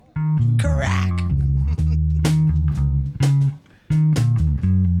Crack.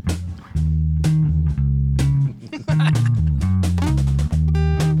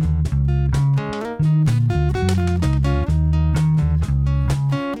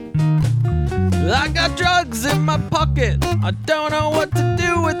 I got drugs in my pocket. I don't know what to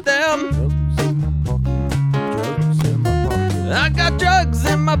do with them. I got drugs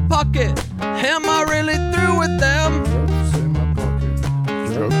in my pocket. Am I really through with them?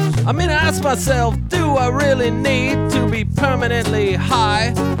 I mean, I ask myself, do I really need to be permanently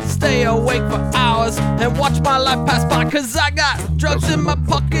high? Stay awake for hours and watch my life pass by? Cause I got drugs in my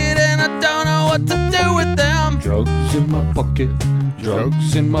pocket and I don't know what to do with them. Drugs in my pocket.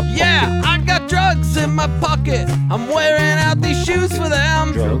 Drugs in my pocket. Yeah, I got drugs in my pocket. I'm wearing out these shoes for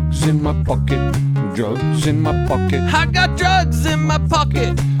them. Drugs in my pocket. Drugs in my pocket. I got drugs in my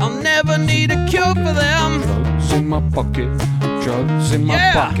pocket. I'll never need a cure for them. Drugs in my pocket. Drugs in my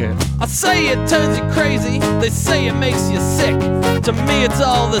pocket. I say it turns you crazy. They say it makes you sick. To me it's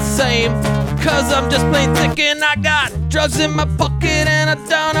all the same. Cause I'm just plain thick and I got drugs in my pocket and I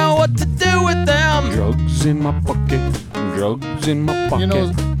don't know what to do with them. Drugs in my pocket. Drugs in my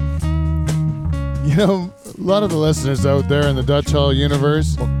pocket. You know, a lot of the listeners out there in the Dutch Hall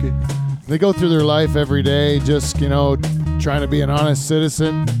universe, they go through their life every day just, trying to be an honest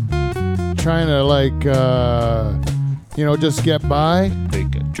citizen, trying to just get by. They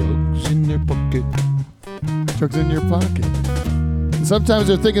got drugs in their pocket. Drugs in your pocket. And sometimes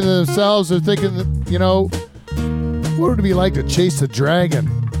they're thinking to themselves, what would it be like to chase a dragon?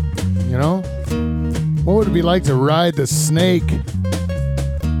 What would it be like to ride the snake?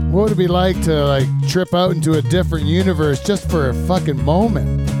 What would it be like to trip out into a different universe just for a fucking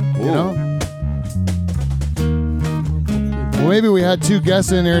moment? Well, maybe we had two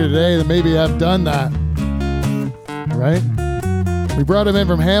guests in here today that maybe have done that. Right? We brought him in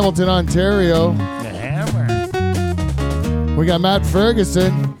from Hamilton, Ontario. The hammer. We got Matt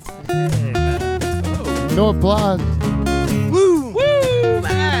Ferguson. Hey, man. No applause. Woo! Woo,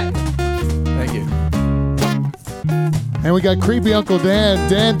 Matt! Thank you. And we got creepy Uncle Dan.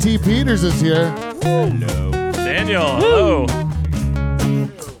 Dan T. Peters is here. Hello. Daniel, hello.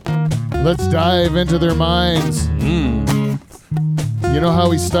 Let's dive into their minds. You know how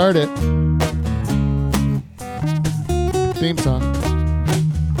we start it. Theme song.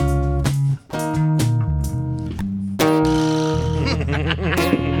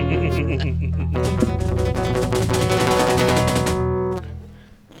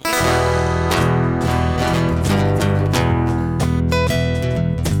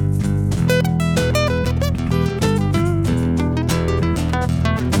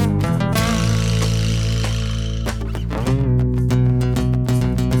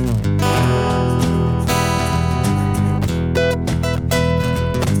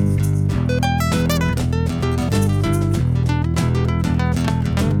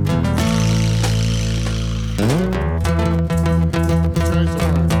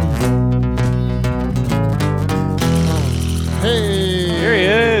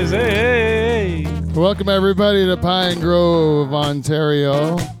 Welcome everybody to Pine Grove,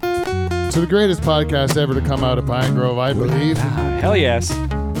 Ontario, to the greatest podcast ever to come out of Pine Grove, I believe. Hell yes.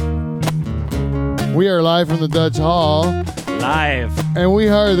 We are live from the Dutch Hall. Live. And we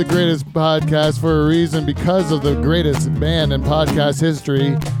are the greatest podcast for a reason, because of the greatest band in podcast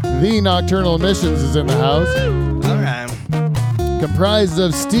history. The Nocturnal Emissions is in the house. All right. Comprised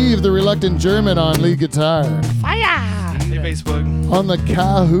of Steve the Reluctant German on lead guitar. Fire! Hey, Facebook. On the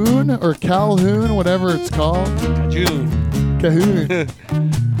Calhoun, whatever it's called. Cahoon.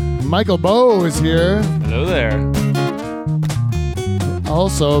 Michael Bowe is here. Hello there.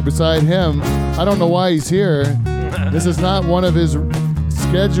 Also, beside him, I don't know why he's here. This is not one of his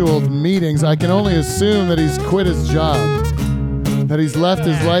scheduled meetings. I can only assume that he's quit his job, that he's left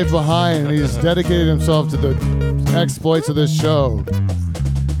his life behind, and he's dedicated himself to the exploits of this show.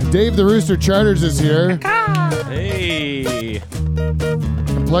 Dave the Rooster Charters is here. Hey.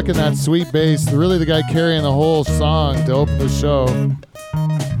 And plucking that sweet bass, really the guy carrying the whole song to open the show.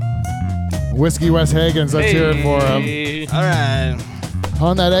 Whiskey Wes Hagens, let's hear it for him. All right.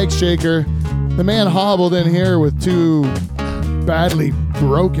 On that egg shaker, the man hobbled in here with two badly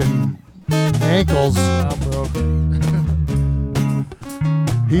broken ankles.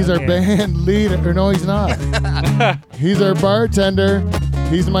 He's our band leader. Or no, he's not. He's our bartender.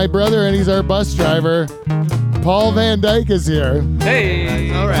 He's my brother, and he's our bus driver. Paul Van Dyke is here.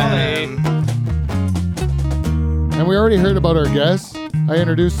 Hey. All right. And we already heard about our guests. I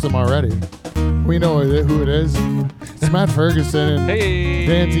introduced them already. We know who it is. It's Matt Ferguson and Hey.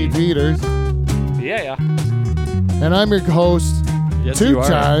 Dan T. Peters. Yeah. And I'm your host, Yes, you are.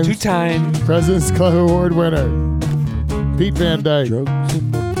 Two-time Two-time. President's Club Award winner, Pete Van Dyke. Drugs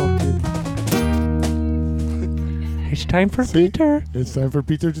in my pocket. It's time for See? Peter. It's time for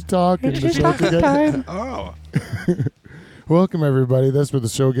Peter to talk. And It's the his show to talking get- time. Oh. Welcome everybody. That's where the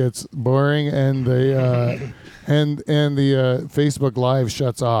show gets boring and the Facebook Live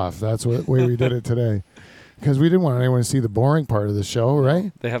shuts off. That's what way we did it today, because we didn't want anyone to see the boring part of the show,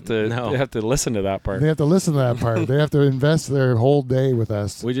 right? They have to. No. They have to listen to that part. They have to listen to that part. They have to invest their whole day with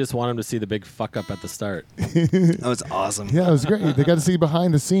us. We just want them to see the big fuck up at the start. That was awesome. Yeah, it was great. They got to see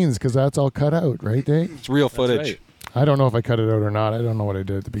behind the scenes because that's all cut out, right, Dave? It's real footage. right. I don't know if I cut it out or not. I don't know what I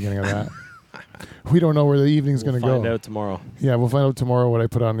did at the beginning of that. We don't know where the evening's We'll going to find go. out tomorrow. Yeah, we'll find out tomorrow what I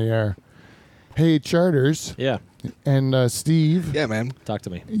put on the air. Hey, Charters Yeah. and Steve. Yeah, man. Talk to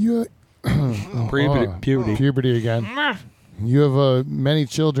me. You puberty again. You have many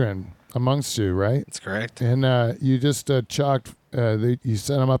children amongst you, right? That's correct. And you just chalked. You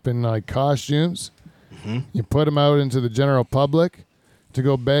set them up in like costumes. Mm-hmm. You put them out into the general public to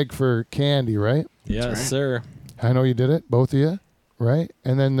go beg for candy, right? Yes, right. sir. I know you did it, both of you, right?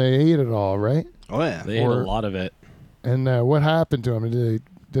 And then they ate it all, right? Oh, yeah. They ate a lot of it. And what happened to them?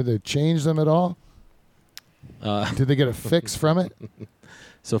 Did they change them at all? Did they get a fix from it?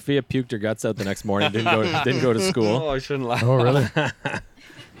 Sophia puked her guts out the next morning. Didn't go to school. I shouldn't laugh. Oh, really?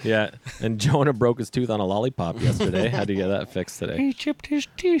 Yeah. And Jonah broke his tooth on a lollipop yesterday. Had to get that fixed today. He chipped his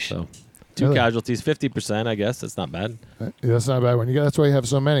teeth. So 2 Really? casualties, 50%. I guess that's not bad. That's not a bad one. That's why you have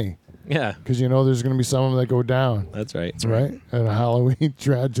so many, Yeah, because you know there's going to be some of them that go down, that's right. right? At a Halloween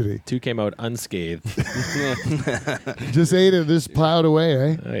tragedy. 2 came out unscathed. Just ate it, just plowed away,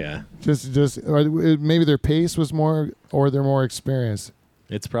 eh? Oh yeah. Or maybe their pace was more, or they're more experienced.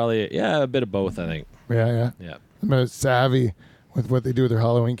 It's probably a bit of both. I think. Yeah. Yeah. I'm savvy with what they do with their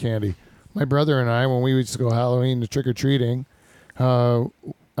Halloween candy. My brother and I, when we used to go Halloween to trick or treating, I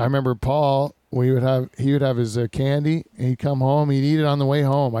remember Paul. He would have his candy, and he'd come home. He'd eat it on the way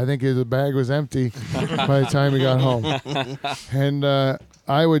home. I think his bag was empty by the time he got home. And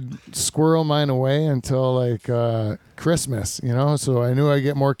I would squirrel mine away until like Christmas, So I knew I'd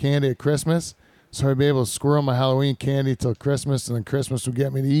get more candy at Christmas, so I'd be able to squirrel my Halloween candy till Christmas, and then Christmas would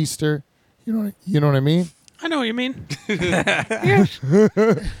get me to Easter. You know what I mean? I know what you mean.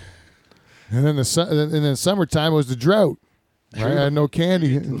 And then summertime was the drought. Right? I had no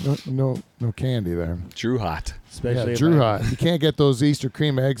candy, no candy there. Drew hot. Especially Yeah, if Drew I- hot. You can't get those Easter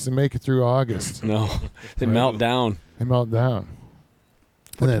cream eggs to make it through August. No, they Right. melt down. They melt down.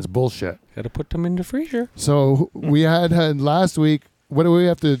 And then it's bullshit. Got to put them in the freezer. So we had last week. What do we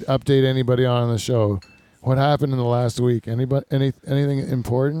have to update anybody on the show? What happened in the last week? Anything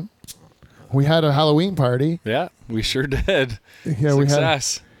important? We had a Halloween party. Yeah, we sure did. Yeah,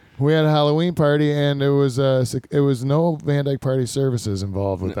 Success. we had a Halloween party, and it was no Van Dyke Party Services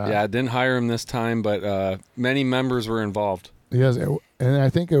involved with that. Yeah, I didn't hire him this time, but many members were involved. Yes, and I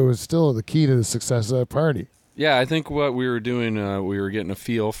think it was still the key to the success of that party. Yeah, I think what we were doing, we were getting a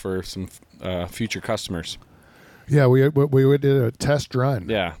feel for some future customers. Yeah, we did a test run.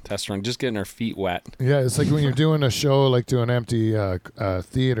 Yeah, test run, just getting our feet wet. Yeah, it's like when you're doing a show like to an empty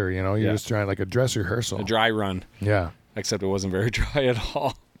theater, you're Yeah. just trying like a dress rehearsal. A dry run, Yeah. except it wasn't very dry at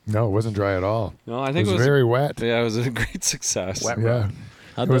all. No, it wasn't dry at all. No, I It think was very wet. Yeah, it was a great success. Yeah.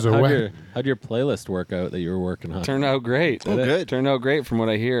 How'd It was a wet- your playlist work out that you were working on? Turned out great. Oh, good. Turned out great from what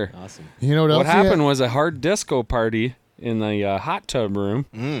I hear. Awesome. You know what What else? we happened had? was a hard disco party in the hot tub room,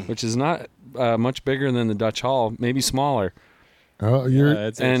 which is not much bigger than the Dutch Hall, maybe smaller. Oh, you're.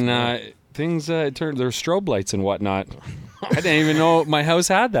 And things turned. There were strobe lights and whatnot. I didn't even know my house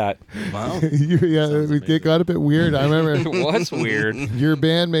had that. Wow. It got a bit weird. I It remember was weird. your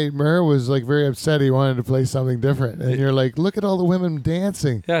bandmate Murr was like very upset. He wanted to play something different, and you're like, "Look at all the women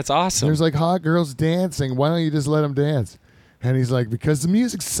dancing. Yeah, it's awesome. There's like hot girls dancing. Why don't you just let them dance?" And he's like, "Because the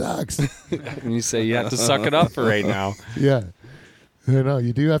music sucks." And you say you have to suck it up for right now. Yeah.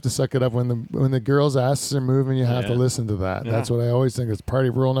 You do have to suck it up when the girls' asses are moving. You have to Yeah. listen to that. Yeah. That's what I always think is party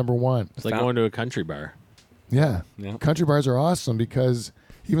rule number one. It's like going to a country bar. Yeah. Yeah. Country bars are awesome because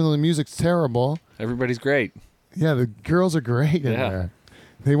even though the music's terrible, Everybody's great. yeah, the girls are great in Yeah. there.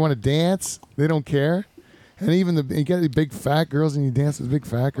 They want to dance. They don't care. And even you get the big fat girls and you dance with big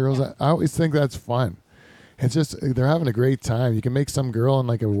fat girls. I always think that's fun. It's just they're having a great time. You can make some girl in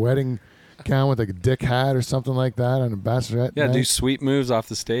like a wedding gown with like a dick hat or something like that on a bachelorette Yeah, night. do sweet moves off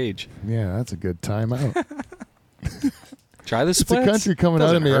the stage. Yeah, that's a good time out. Try the It's splits. a country coming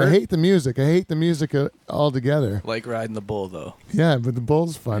out of Doesn't me. I hurt. hate the music. I hate the music altogether. Like riding the bull, though. Yeah, but the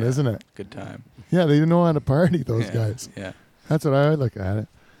bull's fun, Yeah. isn't it? Good time. Yeah, they know how to party, those Yeah. guys. Yeah. That's what I look at it.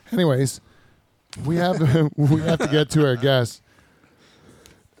 Anyways, we have to get to our guests.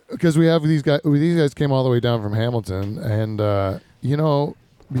 because we have these guys. These guys came all the way down from Hamilton, and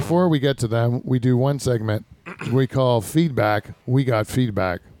before we get to them, we do one segment we call feedback. We got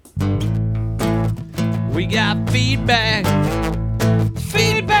feedback. We got feedback.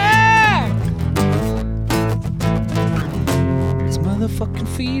 Feedback. It's motherfucking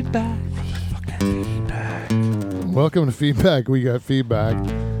feedback. Welcome to Feedback. We got feedback.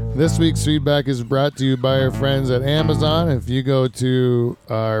 This week's feedback is brought to you by our friends at Amazon. If you go to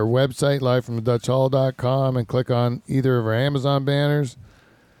our website, livefromthedutchhall.com, and click on either of our Amazon banners,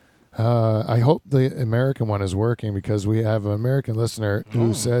 I hope the American one is working because we have an American listener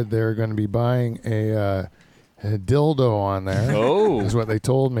who said they're going to be buying a dildo on there. Oh. Is what they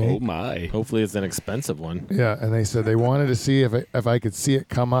told me. Oh, my. Hopefully it's an expensive one. Yeah, and they said they wanted to see if I could see it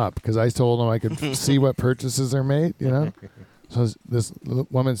come up because I told them I could see what purchases are made, So this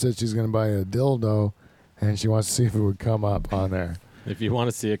woman said she's going to buy a dildo, and she wants to see if it would come up on there. If you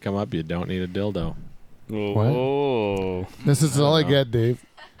want to see it come up, you don't need a dildo. Oh. This is all I get, Dave.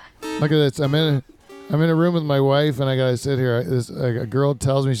 Look at this. I'm in a room with my wife, and I gotta sit here. A girl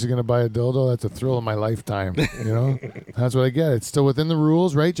tells me she's gonna buy a dildo. That's a thrill of my lifetime. That's what I get. It's still within the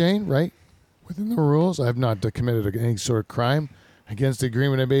rules, right, Jane? Right? Within the rules. I've not committed any sort of crime against the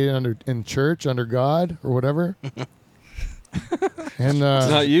agreement I made in church under God or whatever. And It's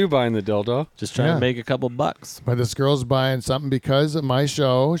not you buying the dildo. Just trying Yeah. to make a couple bucks. but this girl's buying something because of my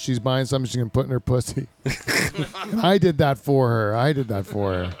show. She's buying something she can put in her pussy. And I did that for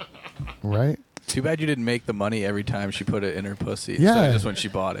her. Right? Too bad you didn't make the money every time she put it in her pussy. Yeah. Instead of just when she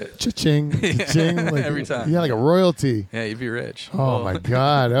bought it. Cha-ching. Cha-ching. Every time. Yeah, like a royalty. Yeah, you'd be rich. Oh my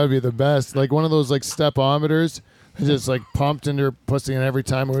God, that would be the best. Like one of those like stepometers, just like pumped into her pussy, and every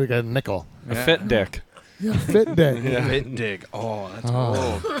time we would get a nickel. A fit dick. Yeah, fit dick. Fit dig. Oh, that's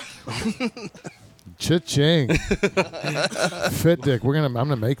gold. Cha-ching. Fit dick. I'm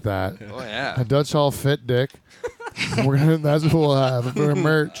gonna make that. Oh yeah. A Dutch Hall fit dick. That's what we'll have for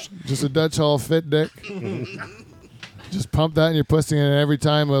merch. Just a Dutch Hall fit dick. Just pump that in your pussy, and every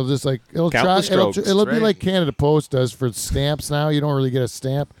time it'll just like it'll Count the strokes. It'll be Right. like Canada Post does for stamps. Now you don't really get a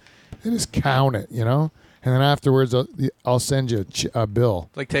stamp. They just count it, and then afterwards I'll send you a bill.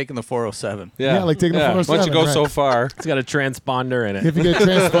 Like taking the 407. Yeah, like taking the 407, Once you go right. so far. It's got a transponder in it. If you get a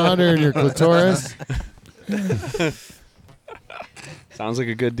transponder in your clitoris, Sounds like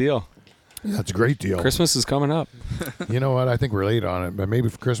a good deal. that's a great deal. Christmas is coming up. You know what? I think we're late on it, but maybe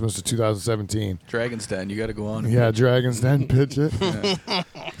for Christmas of 2017. Dragon's Den, you got to go on. Yeah, Dragon's Den, pitch it.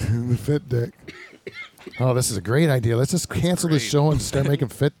 The fit dick. Oh, this is a great idea. Let's just cancel the show and start making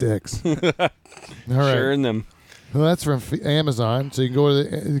fit dicks. All right. Sharing them. Well, that's from Amazon, so you can go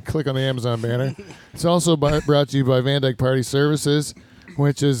to click on the Amazon banner. It's also brought to you by Van Dyke Party Services,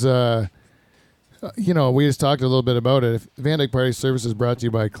 which is, we just talked a little bit about it. Van Dyke Party Services is brought to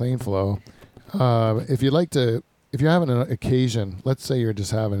you by Clean Flow. If you're having an occasion, let's say you're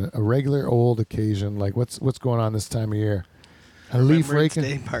just having a regular old occasion, like what's going on this time of year? A leaf raking.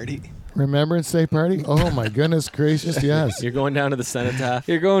 Day party. Remembrance Day party? Oh my goodness gracious, yes. You're going down to the cenotaph.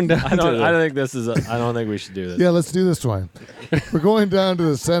 You're going down I don't to think this is. I don't think we should do this. Yeah, let's do this one. We're going down to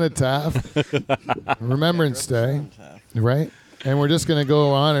the cenotaph, Remembrance Day, right? And we're just going to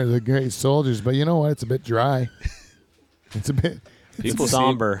go honor the great soldiers. But you know what? It's a bit dry. It's a bit people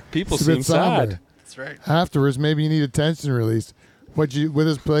somber. People it's a bit seem somber. sad. That's right. Afterwards, maybe you need a tension release. What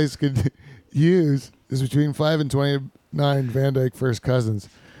this place could use is between 5 and 29 Van Dyke first cousins.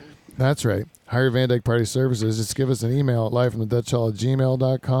 That's right. Hire Van Dyke Party Services. Just give us an email at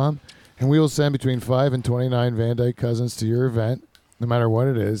livefromthedutchhall@gmail.com, and we will send between 5 and 29 Van Dyke cousins to your event, no matter what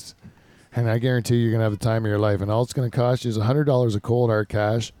it is. And I guarantee you're going to have the time of your life. And all it's going to cost you is $100 of cold hard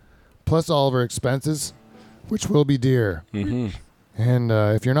cash, plus all of our expenses, which will be dear. Mm-hmm. And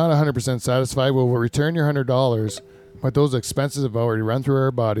if you're not 100% satisfied, we'll return your $100, but those expenses have already run through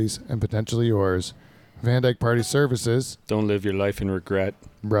our bodies and potentially yours. Van Dyke Party Services, Don't live your life in regret.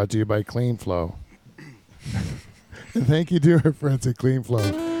 brought to you by Clean Flow. And thank you to our friends at Clean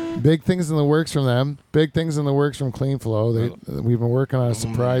Flow. Big things in the works from them. Big things in the works from Clean Flow. We've been working on a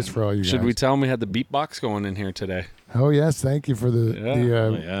surprise for all you guys. Should we tell them we had the beatbox going in here today? Oh yes, thank you for the.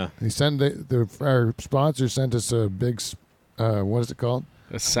 Yeah. Our sponsor sent us a big. What is it called?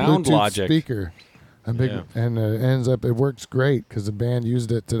 A Sound Bluetooth Logic. speaker. A big, and it works great because the band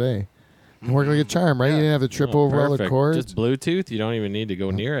used it today. It worked like a charm, right? You didn't have to trip over all the Perfect. cords. Just Bluetooth. You don't even need to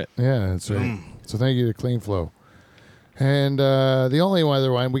go near it. Yeah, that's right. So thank you to Clean Flow. And the only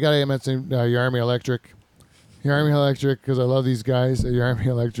other one, we got to mention Your Army Electric. Your Army Electric, because I love these guys at Your Army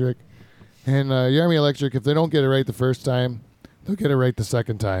Electric. And Your Army Electric, if they don't get it right the first time, they'll get it right the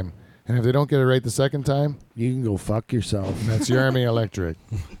second time. And if they don't get it right the second time, You can go fuck yourself. that's your Army Electric.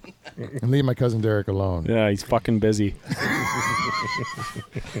 And leave my cousin Derek alone. Yeah, he's fucking busy.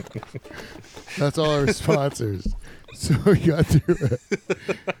 That's all our sponsors. So we got through it.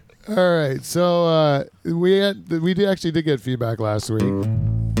 All right. So we actually did get feedback last week.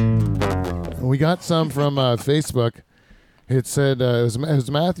 We got some from Facebook. It said it was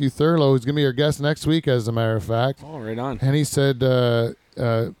Mathew Thurlow, who's going to be our guest next week, as a matter of fact. Oh, right on. And he said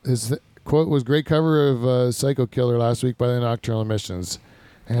his quote was, "Great cover of Psycho Killer last week by the Nocturnal Emissions."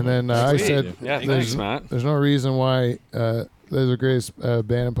 And then I said, Yeah, thanks, Matt. "There's no reason why they're the greatest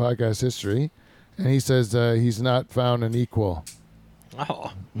band in podcast history." And he says he's not found an equal.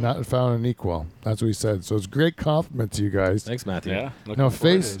 Oh, Not found an equal. That's what he said. So it's a great compliment to you guys. thanks, Matthew. Yeah. No,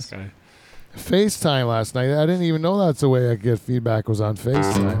 forward to this guy. FaceTime last night. I didn't even know that's the way I could get feedback was on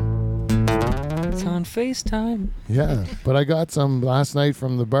FaceTime. It's on FaceTime. Yeah, but I got some last night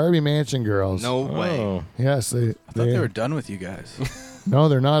from the Barbie Mansion girls. No way. Oh. Yes, I thought they were done with you guys. No,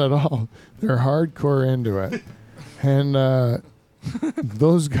 they're not at all. They're hardcore into it. And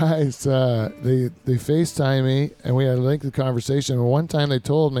those guys, they FaceTime me, and we had a lengthy conversation. And one time they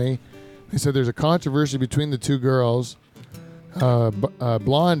told me, they said there's a controversy between the two girls.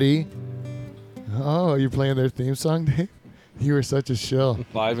 Blondie. Oh, you're playing their theme song, Dave? You were such a shill.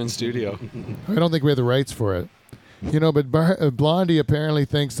 Live in studio. I don't think we have the rights for it. You know, but Blondie apparently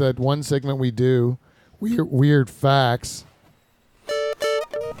thinks that one segment we do, weird facts.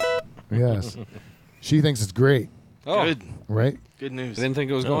 Yes. She thinks it's great, Oh, Good. right? Good I news. didn't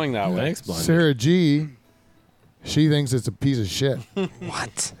think it was going that way. Thanks, Blondie. Sarah G, she thinks it's a piece of shit.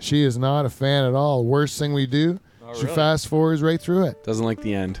 What? She is not a fan at all. Worst thing we do, Oh, she really? fast forwards right through it. Doesn't like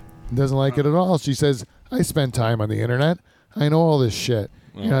the end. Doesn't like it at all. She says, I spend time on the internet. I know all this shit.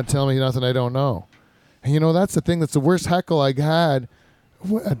 You're not telling me nothing I don't know. And you know, that's the thing. That's the worst heckle I had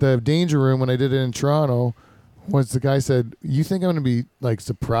at the Danger Room when I did it in Toronto. Was the guy said, you think I'm going to be like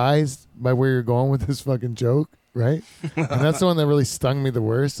surprised by where you're going with this fucking joke? Right? And that's the one that really stung me the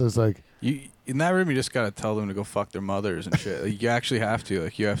worst. I was like, You in that room, you just gotta tell them to go fuck their mothers and shit. Like, you actually have to.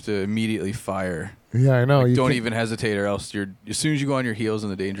 Like, you have to immediately fire. yeah, I know. Like, You don't can't- even hesitate, or else you're. As soon as you go on your heels in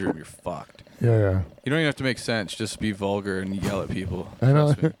the Danger Room, you're fucked. Yeah. You don't even have to make sense. Just be vulgar and yell at people. I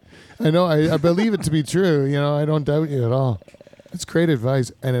know. Trust me. I know. I believe it to be true. You know, I don't doubt you at all. It's great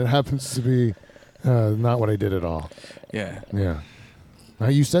advice, and it happens to be not what I did at all. Yeah. Yeah. Now,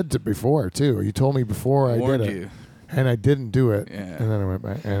 you said it before, too. You told me before I Warned did it. you. And I didn't do it. Yeah. And then I went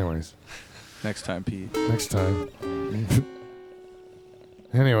back. Anyways, Next time, Pete. next time.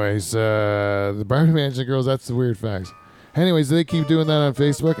 Anyways, the Barbie Mansion girls, that's the weird facts. Anyways, they keep doing that on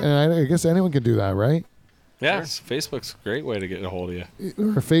Facebook, and I guess anyone can do that, right? Yeah, Facebook's a great way to get a hold of you.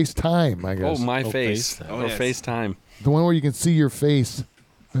 Or FaceTime, I guess. Oh, my Oh, face. FaceTime. Or yes. FaceTime. The one where you can see your face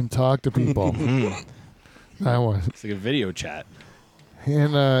and talk to people. That one. It's like a video chat.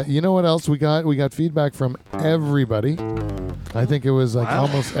 And you know what else we got? We got feedback from everybody. I think it was like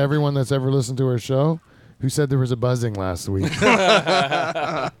almost everyone that's ever listened to our show who said there was a buzzing last week.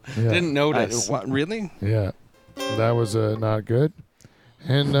 Yeah. Didn't notice. What, really? Yeah, that was not good.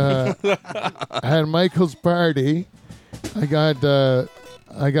 And at Michael's party, I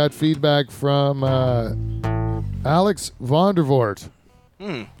got feedback from Alex Vondervoort.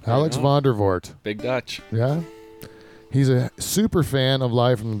 Alex Vondervoort. Big Dutch. Yeah. He's a super fan of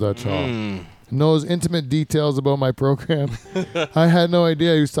Live from the Dutch Hall. Knows intimate details about my program. I had no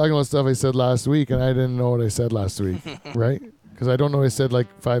idea he was talking about stuff I said last week, and I didn't know what I said last week, right? Because I don't know what I said like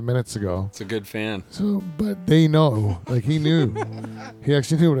 5 minutes ago. It's a good fan. So, but they know. Like, he knew. He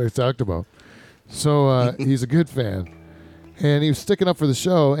actually knew what I talked about. So he's a good fan. And he was sticking up for the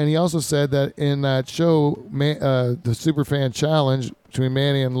show. And he also said that in that show, the Superfan Challenge between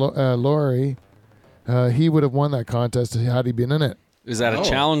Manny and Lori, he would have won that contest had he been in it. Is that a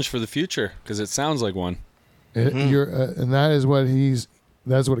challenge for the future? Because it sounds like one. And that is what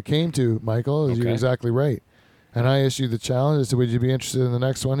that's what it came to, Michael. Is You're Okay. exactly right. And I issued the challenge. I said, would you be interested in the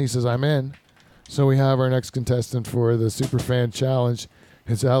next one? He says, I'm in. So we have our next contestant for the Superfan Challenge.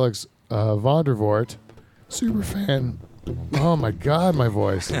 It's Alex Vondervoort. Superfan. Oh, my God, my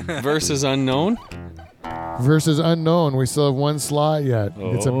voice. Versus unknown? Versus unknown. We still have one slot yet.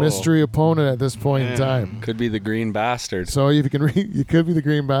 It's a Oh. mystery opponent at this point in time. Could be the green bastard. So if you can you could be the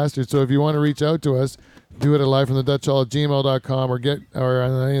green bastard. So if you want to reach out to us, do it at livefromthedutchhall@gmail.com or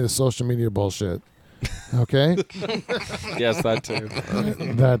on any of the social media bullshit. Okay? Yes, that too.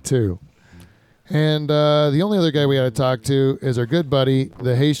 That too. And the only other guy we got to talk to is our good buddy,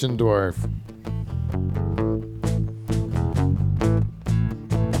 the Haitian dwarf.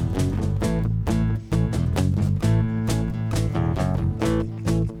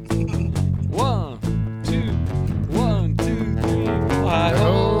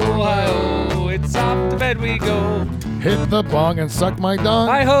 ahead we go. Hit the bong and suck my dong.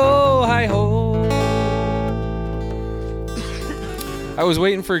 Hi ho, hi ho. I was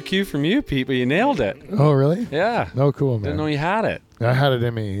waiting for a cue from you, Pete, but you nailed it. Oh, really? Yeah. Oh, cool, man. Didn't know you had it. I had it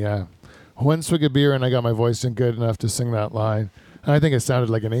in me, yeah. One swig of beer and I got my voice in good enough to sing that line. And I think it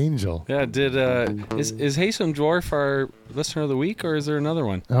sounded like an angel. Yeah, is Haysom Dwarf our listener of the week, or is there another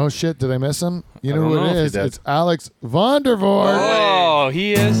one? Oh, shit, did I miss him? You I know don't who know it if you is? did. It's Alex Vondervoort. Oh,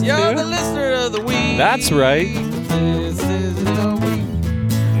 he is You're too? the listener of the week. That's right. This is your week.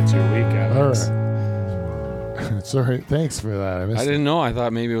 It's your week, All Alex. right. Sorry, thanks for that. I missed I it. didn't know. I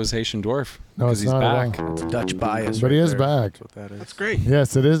thought maybe it was Haitian Dwarf. No, it's he's not at back. all. It's Dutch bias. But right he is there. back. That's what that is. That's great.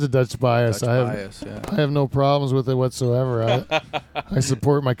 Yes, it is a Dutch bias. Dutch bias, yeah. I have no problems with it whatsoever. I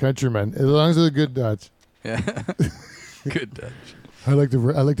support my countrymen as long as they're good Dutch. Yeah. Good Dutch. I like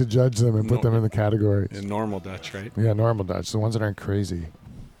to judge them and put them in the categories. In normal Dutch, right? Yeah, normal Dutch, the ones that aren't crazy.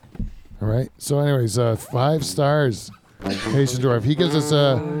 All right. So, anyways, 5 stars. Haitian Dwarf. He gives us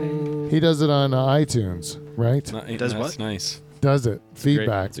he does it on iTunes, right? Does That's what? nice. Does it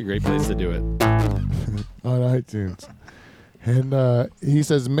feedback It's a great place to do it. on iTunes, and he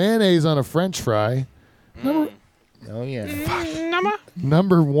says mayonnaise on a French fry. Oh yeah.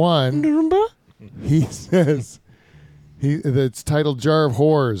 Number 1. He says it's titled Jar of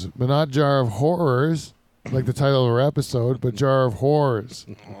Horrors, but not Jar of Horrors, like the title of our episode, but Jar of Horrors.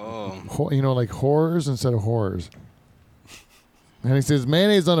 Oh. Like horrors instead of horrors. And he says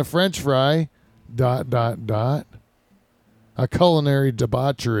mayonnaise on a French fry, ... A culinary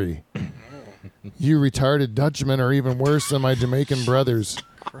debauchery. You retarded Dutchmen are even worse than my Jamaican brothers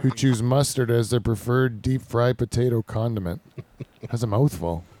who choose mustard as their preferred deep fried potato condiment. That's a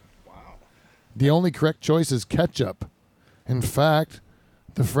mouthful. Wow. The only correct choice is ketchup. In fact,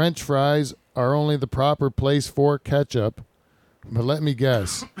 the French fries are only the proper place for ketchup. But let me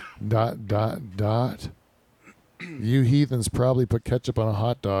guess. ... You heathens probably put ketchup on a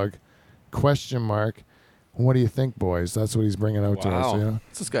hot dog. ? What do you think, boys? That's what he's bringing out to us. Wow. You know?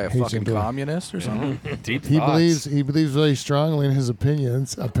 Is this guy a Haitian fucking Dwarf. communist or something? Deep He thoughts. believes very strongly in his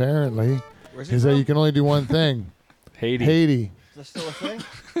opinions. Apparently, Where's he is that from? you can only do one thing. Haiti. Haiti. Is that still a thing?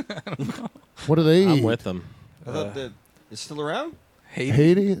 What do they eat? I'm with them. I thought that it's still around.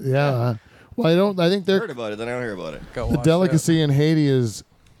 Haiti. Yeah. Well, I think I they're heard about it, then I don't hear about it. Go the watch delicacy in Haiti is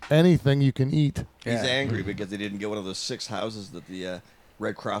anything you can eat. Yeah. He's angry because they didn't get one of those 6 houses that the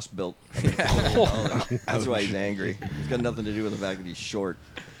Red Cross built. That's why he's angry. It's got nothing to do with the fact that he's short.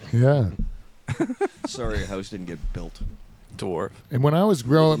 Yeah. Sorry, a house didn't get built. that. Dwarf. And when I was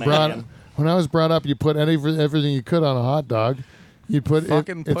brought up, you put everything you could on a hot dog. You put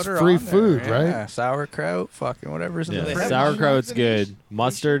Fucking it's put her free on there, food, yeah. right? Sauerkraut, fucking whatever's in the Yeah, fridge. sauerkraut's good.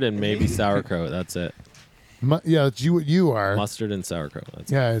 Mustard and maybe sauerkraut. That's it. Yeah, it's you are. Mustard and sauerkraut.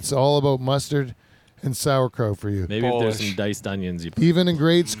 That's it. Yeah, it's all about mustard and sauerkraut for you. Maybe if there's Polish. some diced onions, you put. Even in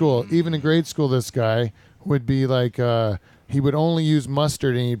grade school, this guy would be like, he would only use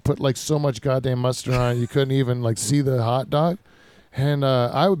mustard, and he'd put like so much goddamn mustard on it, you couldn't even like see the hot dog. And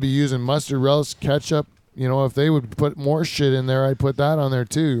I would be using mustard, relish, ketchup. You know, if they would put more shit in there, I'd put that on there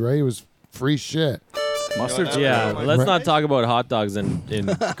too, right? It was free shit. Mustard's Yeah, Right. let's not talk about hot dogs in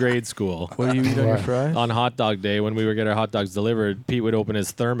grade school. What do you eat on your fries? On hot dog day, when we would get our hot dogs delivered, Pete would open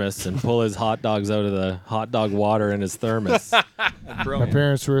his thermos and pull his hot dogs out of the hot dog water in his thermos. My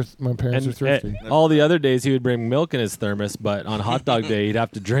parents were thrifty. All the other days, he would bring milk in his thermos, but on hot dog day, he'd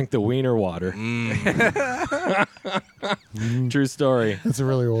have to drink the wiener water. True story. That's a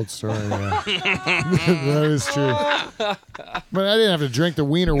really old story. Yeah. That is true. But I didn't have to drink the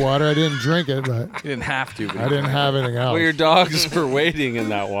wiener water. I didn't drink it, but You didn't have to. But I didn't have anything else. Well, your dogs were waiting in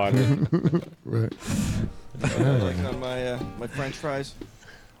that water. Right. Like on my French fries,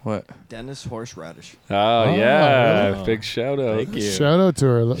 What? Dennis horseradish. Oh, yeah. really? Big shout out. Thank you. Shout out to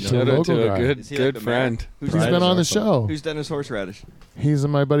our Shout out local to a guy. good Is he like the mayor? friend. Who's He's Dennis- been on the show. Who's Dennis horseradish? He's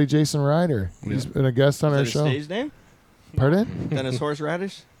my buddy Jason Ryder. He's been a guest on Is our that his show. stage name? Pardon? Dennis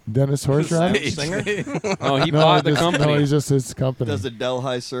horseradish? Dennis Horseradish? Singer? Oh, he bought the No, company. he's just his company. Does the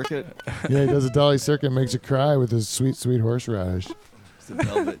Delhi circuit? Yeah, he does a dolly circuit, makes you cry with his sweet, sweet horseradish. It's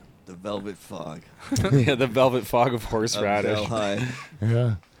the velvet fog. Yeah, the velvet fog of Of horseradish. Delhi.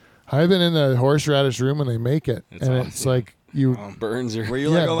 Yeah. I've been in the horseradish room when they make it, It's and awesome. it's like you. Burns your. Were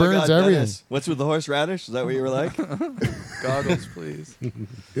you Yeah, like, oh it my burns God, everything. Dennis, what's with the horseradish? Is that what you were like? Goggles, please.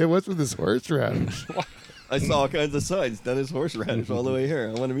 Yeah, what's with this horseradish? I saw all kinds of signs. Dennis horseradish all the way here.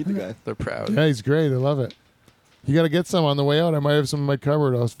 I want to meet the guy. They're proud. Yeah, he's great. I love it. You got to get some on the way out. I might have some in my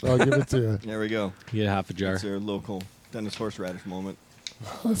cupboard. I'll give it to you. There we go. You get half a jar. It's our local Dennis horseradish moment.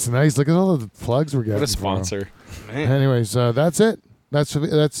 That's nice. Look at all the plugs we're getting. What a for him. sponsor. Anyways, that's it.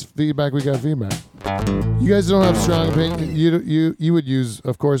 That's feedback. We got feedback. You guys don't have strong opinion. You would use,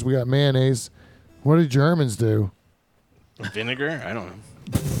 of course, we got mayonnaise. What do Germans do? Vinegar? I don't know.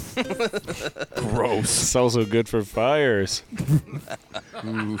 Gross. It's also good for fires.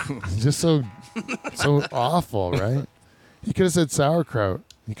 Just so awful, right? You could have said sauerkraut.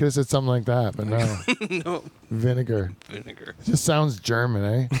 You could have said something like that, but no. No. Vinegar. Vinegar. It just sounds German,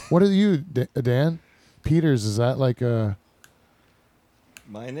 eh? What are you, Dan? Peters, is that like a...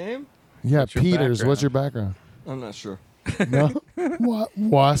 My name? Yeah, What's your Peters. What's your background? I'm not sure. No?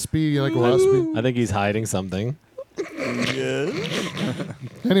 Waspy? You like waspy? I think he's hiding something.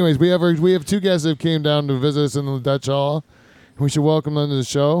 Anyways, we have two guests that came down to visit us in the Dutch Hall. We should welcome them to the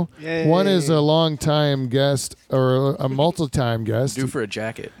show. Yay. One is a long-time guest or a multi-time guest. Due for a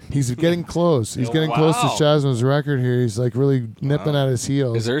jacket. He's getting close. He's Oh, getting close to wow. Shazma's record here. He's like really nipping at his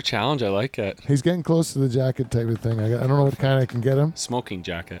heels. Is there a challenge? I like it. He's getting close to the jacket type of thing. I don't know what kind I can get him. Smoking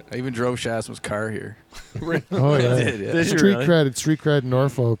jacket. I even drove Shasma's car here. Oh yeah, did, yeah. Did you street really? cred. Street cred,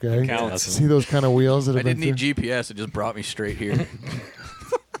 Norfolk. Eh? Counts. See those kind of wheels that I have been didn't need through? GPS. It just brought me straight here.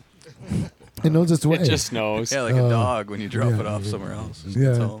 It knows its way. It just knows. Yeah, like a dog when you drop yeah, it off yeah. somewhere else. Yeah.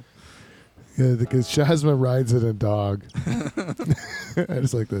 That's all. Yeah, because Shazma rides it a dog. I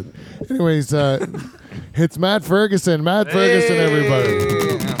just like that. Anyways, it's Matt Ferguson. Matt Ferguson,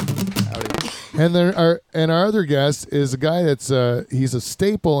 everybody. And our other guest is a guy that's he's a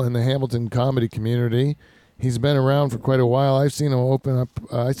staple in the Hamilton comedy community. He's been around for quite a while. I've seen him open up.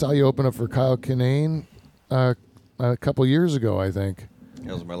 I saw you open up for Kyle Kinane a couple years ago, I think.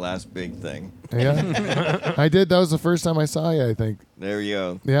 That was my last big thing. Yeah, I did. That was the first time I saw you, I think. There you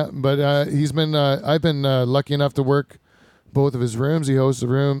go. Yeah, but he's been. I've been lucky enough to work both of his rooms. He hosts a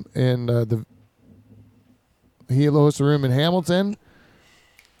room in He hosts a room in Hamilton.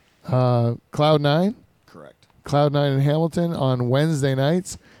 Cloud 9. Correct. Cloud 9 in Hamilton on Wednesday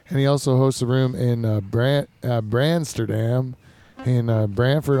nights, and he also hosts a room in Brandsterdam in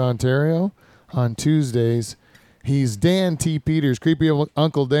Brantford, Ontario, on Tuesdays. He's Dan T. Peters, creepy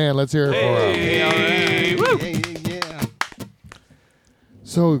Uncle Dan. Let's hear it for him. Yeah.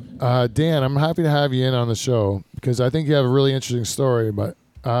 So, Dan, I'm happy to have you in on the show because I think you have a really interesting story. But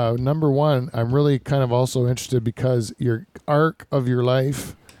number one, I'm really kind of also interested because your arc of your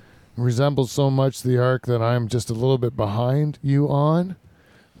life resembles so much the arc that I'm just a little bit behind you on.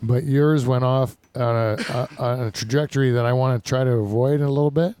 But yours went off on a trajectory that I want to try to avoid a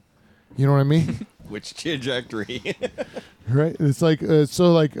little bit. You know what I mean? Which trajectory? Right. It's like you.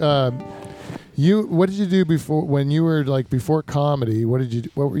 What did you do before when you were like before comedy? What did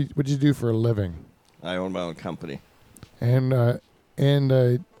you do for a living? I own my own company. And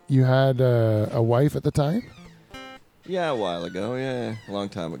you had a wife at the time. Yeah, a while ago. Yeah, a long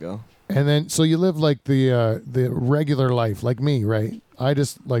time ago. And then so you lived like the regular life, like me, right? I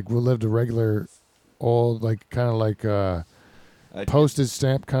just like lived a regular, old like kind of like postage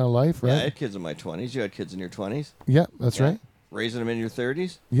stamp kind of life, Yeah, I right? had kids in my 20s. You had kids in your 20s? Yeah, that's Yeah. right. Raising them in your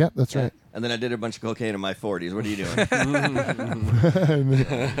 30s? Yeah, that's Yeah. right. And then I did a bunch of cocaine in my 40s. What are you doing?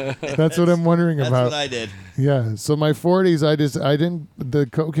 That's what I'm wondering That's about. what I did. Yeah. So my 40s, I didn't the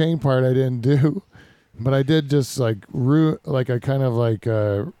cocaine part I didn't do, but I did just like I kind of like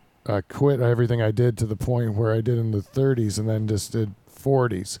quit everything I did to the point where I did in the 30s and then just did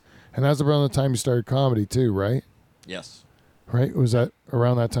 40s, and that's around the time you started comedy too, right? Yes. Right? Was that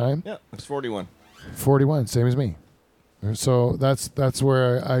around that time? Yeah, it's 41. 41, same as me. So that's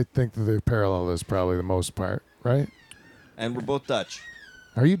where I think that the parallel is probably the most part, right? And we're both Dutch.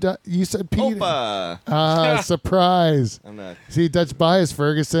 Are you You said Pete. Opa! Ah, surprise. I'm not. See, Dutch bias,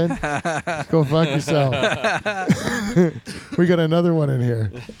 Ferguson. Go fuck yourself. We got another one in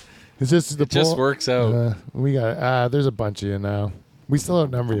here. It's just the It just poll- works out. we got there's a bunch of you now. We still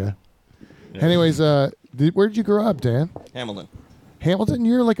outnumber you. Anyways, where did you grow up, Dan? Hamilton. Hamilton.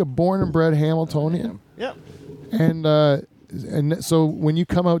 You're like a born and bred Hamiltonian. Yep. And so when you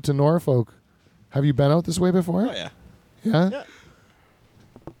come out to Norfolk, have you been out this way before? Oh, yeah. Yeah? Yeah.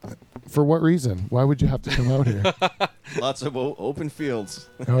 For what reason? Why would you have to come out here? Lots of open fields.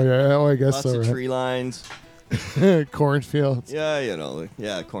 Oh yeah. Oh, I guess Lots so. of Right? tree lines. Cornfields. Yeah, you know.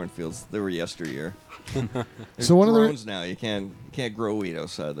 Yeah, cornfields. They were yesteryear. So one of the drones now. You can't grow weed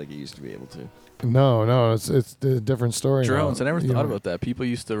outside like you used to be able to. No, it's a different story. Drones. now. I never You thought know. about that. People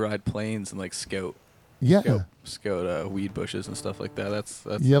used to ride planes and like scout Yeah, weed bushes and stuff like that. That's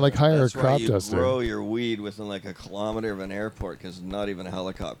yeah, like hire That's a why crop you duster. grow your weed within like a kilometer of an airport because not even a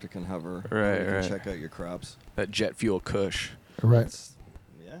helicopter can hover. Right, You can right. check out your crops. that jet fuel Kush. Right.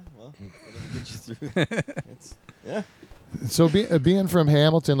 Yeah, well, it'll get you through. Yeah. So being from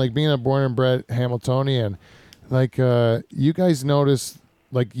Hamilton, like being a born and bred Hamiltonian, like you guys notice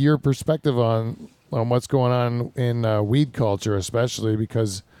like your perspective on what's going on in weed culture, especially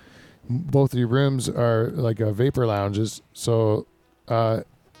because both of your rooms are like vapor lounges. So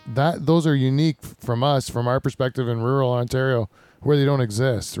those are unique from our perspective in rural Ontario, where they don't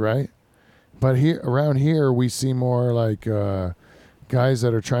exist, right? But around here, we see more like guys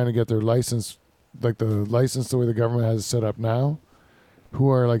that are trying to get their license, like the license the way the government has it set up now, who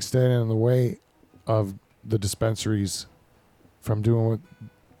are like standing in the way of the dispensaries from doing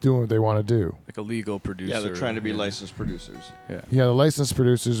what they want to do. Like a legal producer. Yeah, they're trying to be licensed producers. Yeah. Yeah, the licensed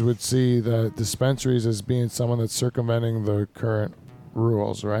producers would see the dispensaries as being someone that's circumventing the current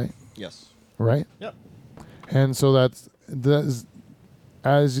rules, right? Yes. Right? Yep. And so I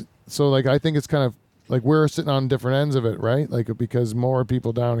think it's kind of like we're sitting on different ends of it, right? Like because more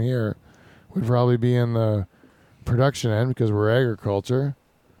people down here would probably be in the production end because we're agriculture,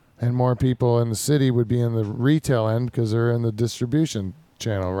 and more people in the city would be in the retail end because they're in the distribution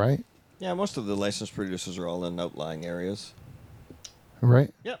channel, right? Yeah, most of the licensed producers are all in outlying areas.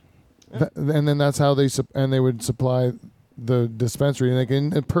 Right? Yep. And then that's how they would supply the dispensary. And like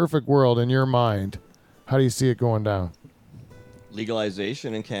in a perfect world, in your mind, how do you see it going down?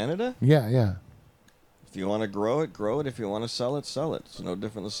 Legalization in Canada? Yeah. If you want to grow it, grow it. If you want to sell it, sell it. It's no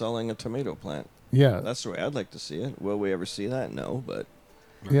different than selling a tomato plant. Yeah. That's the way I'd like to see it. Will we ever see that? No, but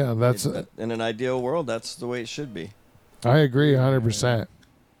Yeah, that's. in an ideal world, that's the way it should be. I agree 100%.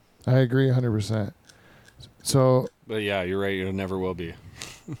 I agree 100%. So. But yeah, you're right. It never will be.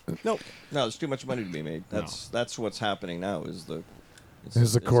 No, there's too much money to be made. That's what's happening now. Is the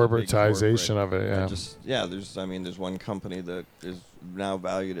corporatization of it? Yeah. There's one company that is now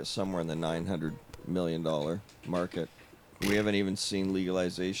valued at somewhere in the $900 million market. We haven't even seen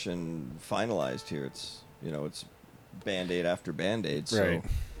legalization finalized here. It's Band-Aid after Band-Aid. So, right.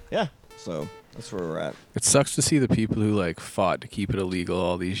 Yeah. So that's where we're at. It sucks to see the people who like fought to keep it illegal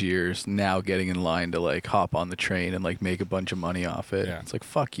all these years now getting in line to like hop on the train and like make a bunch of money off it. Yeah. It's like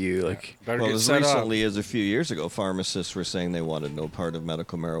fuck you. Like Better Well, get as set recently as a few years ago, pharmacists were saying they wanted no part of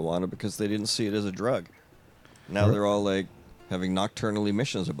medical marijuana because they didn't see it as a drug. Now they're all like having nocturnal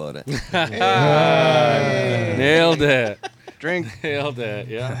emissions about it. Nailed it. Drink. Nailed it.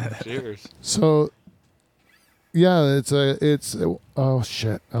 Yeah. Cheers. So. Yeah, it's oh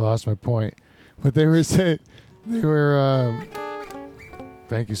shit, I lost my point. But they were saying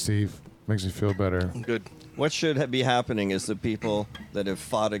thank you, Steve. Makes me feel better. Good. What should be happening is the people that have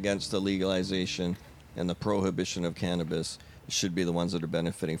fought against the legalization and the prohibition of cannabis should be the ones that are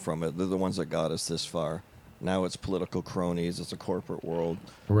benefiting from it. They're the ones that got us this far. Now it's political cronies. It's a corporate world.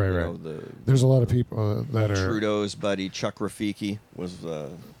 Right. There's a lot of people that are. Trudeau's buddy Chuck Rafiki was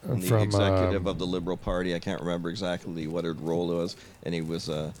the executive of the Liberal Party. I can't remember exactly what his role was, and he was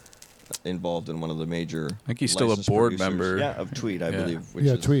involved in one of the major. I think he's still a licensed board producers. member. Yeah, of Tweed, I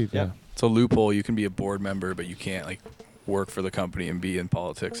believe. Tweed. Yeah. It's a loophole. You can be a board member, but you can't like work for the company and be in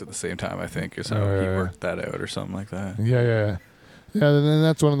politics at the same time. I think is how he worked that out, or something like that. Yeah. Yeah, and then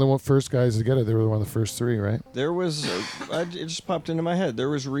that's one of the first guys to get it. They were one of the first three, right? There was, it just popped into my head. There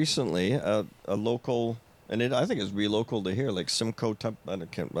was recently a local, and I think it's local to here, like Simcoe. I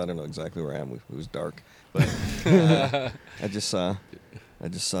don't know exactly where I am. It was dark, but I just saw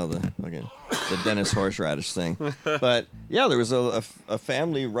the Dennis horseradish thing. But yeah, there was a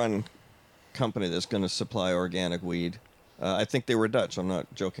family-run company that's going to supply organic weed. I think they were Dutch. I'm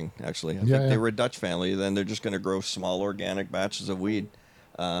not joking, actually. I think they were a Dutch family. Then they're just going to grow small organic batches of weed.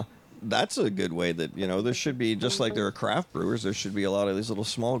 That's a good way that, there should be, just like there are craft brewers, there should be a lot of these little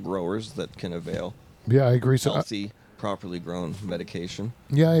small growers that can avail Yeah, I agree. healthy, properly grown medication.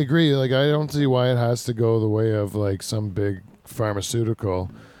 Yeah, I agree. Like, I don't see why it has to go the way of like some big pharmaceutical.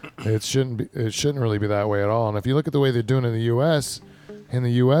 It shouldn't really be that way at all. And if you look at the way they're doing it in the U.S.,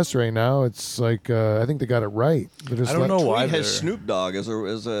 right now, it's like I think they got it right. I don't know why Tweed has Snoop Dogg as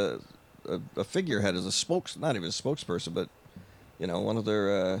a figurehead, as a not even a spokesperson, but one of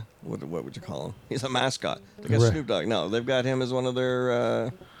their what would you call him? He's a mascot. They got Snoop Dogg. No, they've got him as one of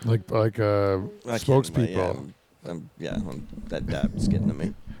their spokespeople. That dab's getting to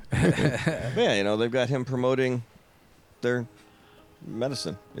me. But yeah, they've got him promoting their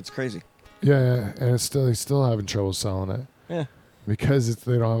medicine. It's crazy. Yeah, and he's still having trouble selling it. Yeah. Because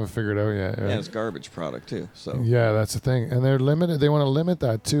they don't have it figured out yet. Right? Yeah, it's garbage product too. So yeah, that's the thing, and they're limited. They want to limit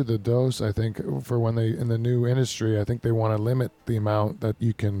that too. The dose, I think, for when they in the new industry, I think they want to limit the amount that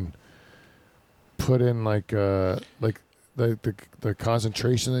you can put in, like the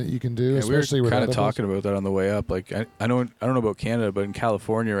concentration that you can do. Yeah, especially we were with kind of talking about that on the way up. Like I don't know about Canada, but in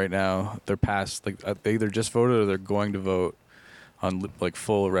California right now, they're past they either just voted or they're going to vote on like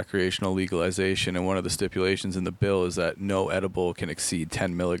full recreational legalization, and one of the stipulations in the bill is that no edible can exceed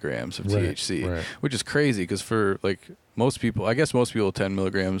 10 milligrams of THC, which is crazy because for like most people, I guess most people 10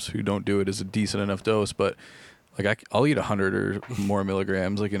 milligrams who don't do it is a decent enough dose, but like I'll eat 100 or more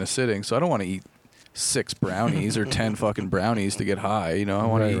milligrams like in a sitting, so I don't want to eat 6 brownies or 10 fucking brownies to get high. You know, I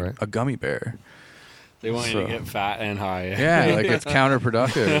want to eat a gummy bear. They want you to get fat and high. Yeah, like it's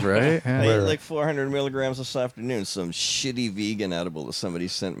counterproductive, right? Yeah. I ate like 400 milligrams this afternoon. Some shitty vegan edible that somebody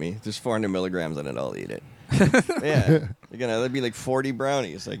sent me. There's 400 milligrams in it. I'll eat it. Yeah, that'd be like 40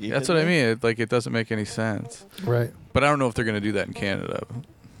 brownies. Like that's what I mean. It doesn't make any sense. Right. But I don't know if they're going to do that in Canada.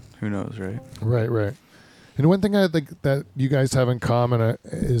 Who knows, right? Right. And one thing I think that you guys have in common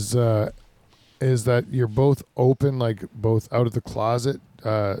is that you're both open, like both out of the closet,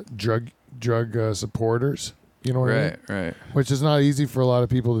 drug supporters. You know what I mean? Right. Which is not easy for a lot of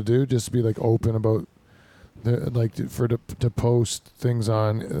people to do. Just to be like open about to post things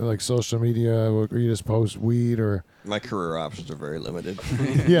on like social media, or you just post weed or. My career options are very limited.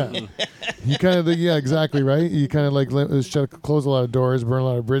 Yeah, you kind of exactly right. You kind of like close a lot of doors, burn a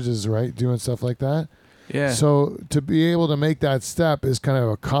lot of bridges, right? Doing stuff like that. Yeah. So to be able to make that step is kind of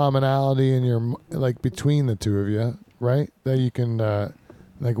a commonality in your like between the two of you, right? That you can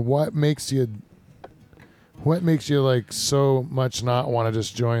like what makes you like so much not want to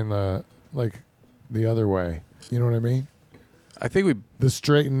just join the other way. You know what I mean? I think the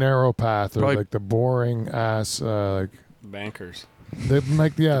straight and narrow path, or like the boring ass like bankers. The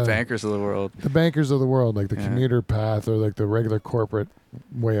bankers of the world. The bankers of the world, like the commuter path, or like the regular corporate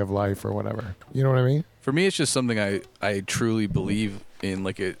way of life, or whatever. You know what I mean? For me, it's just something I truly believe in,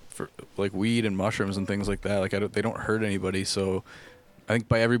 like it for like weed and mushrooms and things like that. Like they don't hurt anybody, so I think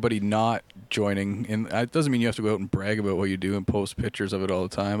by everybody not joining, and it doesn't mean you have to go out and brag about what you do and post pictures of it all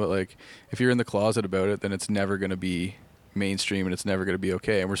the time. But like if you're in the closet about it, then it's never going to be mainstream and it's never going to be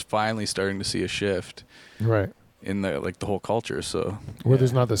okay. And we're finally starting to see a shift, right, in the whole culture. So where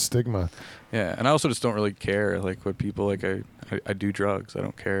there's not the stigma. Yeah, and I also just don't really care like what people like. I do drugs. I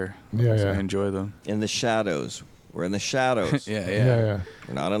don't care. Yeah. I enjoy them. In the shadows. We're in the shadows. Yeah.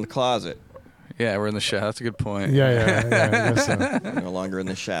 We're not in the closet. Yeah, we're in the shadows. That's a good point. Yeah. I guess so. We're no longer in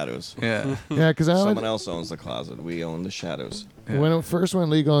the shadows. Yeah. Because someone else owns the closet. We own the shadows. Yeah. When it first went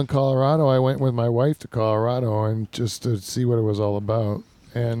legal in Colorado, I went with my wife to Colorado and just to see what it was all about.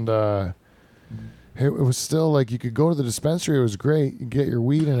 And it was still like you could go to the dispensary. It was great. You get your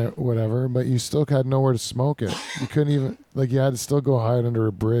weed in it, whatever, but you still had nowhere to smoke it. You couldn't even you had to still go hide under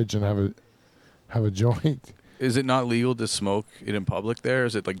a bridge and have a joint. Is it not legal to smoke it in public there?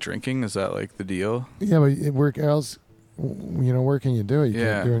 Is it like drinking? Is that like the deal? Yeah, but where else? Where can you do it? You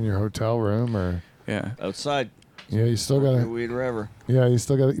can't do it in your hotel room or outside. Yeah, you still gotta weed wherever. Yeah, you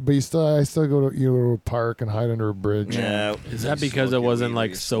still gotta, but I still go to a park and hide under a bridge. Yeah, is that because it wasn't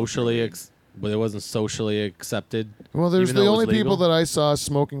like socially? But it wasn't socially accepted. Well, there's the only people that I saw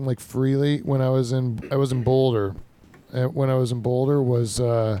smoking like freely when I was in Boulder. When I was in Boulder was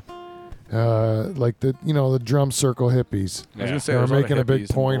like the drum circle hippies. I was gonna say they were making a big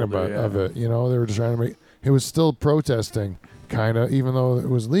point of it. You know, they were just trying to make it was still protesting, kind of, even though it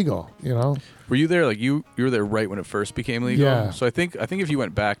was legal. You know. Were you there? Like you were there right when it first became legal. Yeah. So I think if you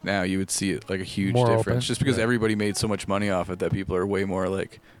went back now, you would see it like a huge difference, open. Just because everybody made so much money off it that people are way more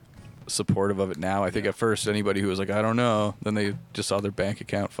like supportive of it now. I think at first anybody who was like, I don't know, then they just saw their bank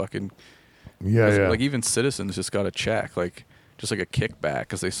account fucking like even Citizens just got a check, like just like a kickback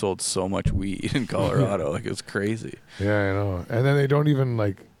because they sold so much weed in Colorado. Like it was crazy. Yeah, I know. And then they don't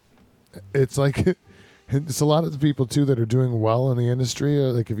even it's like it's a lot of the people too that are doing well in the industry.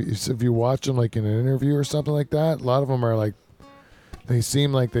 Like if you watch them like in an interview or something like that, a lot of them are like they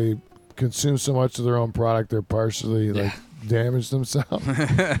seem like they consume so much of their own product they're partially like damage themselves.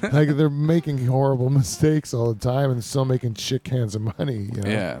 Like they're making horrible mistakes all the time and still making shit cans of money. You know?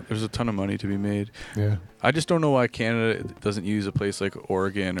 Yeah, there's a ton of money to be made. Yeah. I just don't know why Canada doesn't use a place like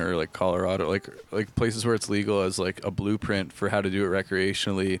Oregon or like Colorado, like places where it's legal as like a blueprint for how to do it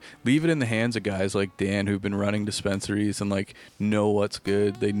recreationally. Leave it in the hands of guys like Dan who've been running dispensaries and like know what's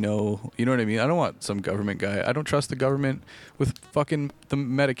good. They know, you know what I mean? I don't want some government guy. I don't trust the government with fucking the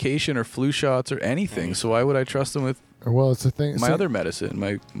medication or flu shots or anything. So why would I trust them with it's the thing. My other medicine,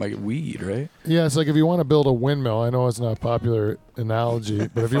 my weed, right? Yeah, it's like if you want to build a windmill. I know it's not a popular analogy,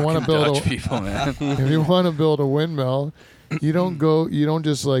 but if you want to build if you want to build a windmill, you don't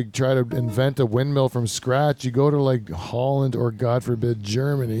just like try to invent a windmill from scratch. You go to like Holland or God forbid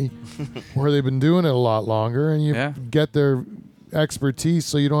Germany, where they've been doing it a lot longer, and you get their expertise,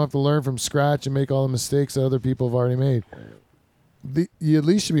 so you don't have to learn from scratch and make all the mistakes that other people have already made. You at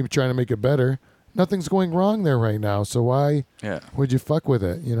least should be trying to make it better. nothing's going wrong there right now. So why would you fuck with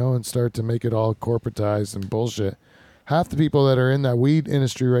it, and start to make it all corporatized and bullshit? Half the people that are in that weed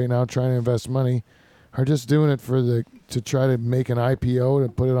industry right now trying to invest money are just doing it to try to make an IPO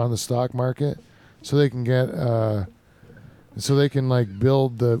to put it on the stock market, so they can get like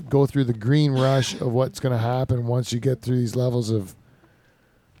go through the green rush of what's going to happen once you get through these levels of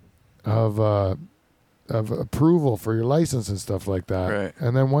approval for your license and stuff like that. Right.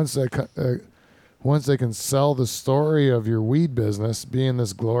 And then once they can sell the story of your weed business being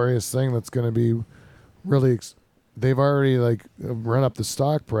this glorious thing that's going to be really, they've already like run up the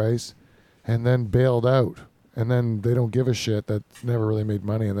stock price and then bailed out. And then they don't give a shit. That's never really made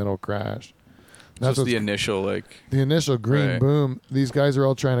money, and then it'll crash. That's just the initial green boom. These guys are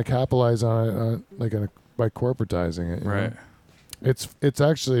all trying to capitalize on it, by corporatizing it. Right. It's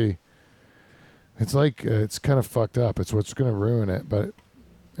actually, it's kind of fucked up. It's what's going to ruin it, but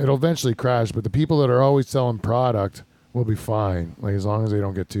it'll eventually crash. But the people that are always selling product will be fine, like as long as they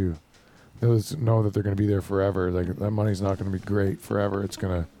don't get too. They'll just know that they're going to be there forever. Like that money's not going to be great forever. It's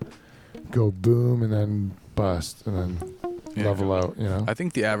going to go boom and then bust and then level out, I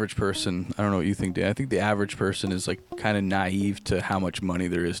think the average person, I don't know what you think, Dan, I think the average person is like kind of naive to how much money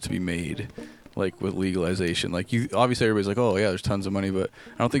there is to be made, like with legalization. Like obviously everybody's like, oh yeah, there's tons of money, but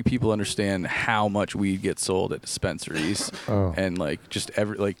I don't think people understand how much weed gets sold at dispensaries and like just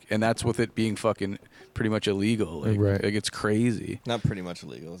and that's with it being fucking pretty much illegal. Like it's crazy. Not pretty much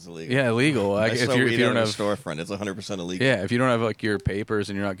illegal. It's illegal. Yeah, illegal. Like, if you don't have a storefront, it's 100% illegal. Yeah, if you don't have like your papers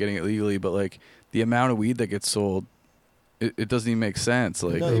and you're not getting it legally, but like the amount of weed that gets sold, it doesn't even make sense.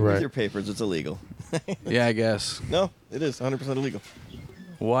 Like, no, with your papers, it's illegal. Yeah, I guess. No, it is 100% illegal.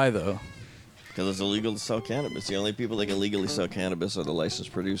 Why though? Because it's illegal to sell cannabis. The only people that can legally sell cannabis are the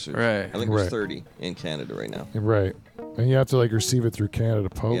licensed producers. Right. I think there's 30 in Canada right now. Right. And you have to receive it through Canada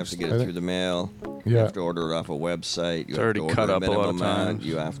Post. You have to get it through the mail. You have to order it off a website. You have to order cut up a lot of amount.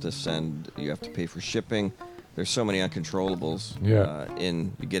 You have to pay for shipping. There's so many uncontrollables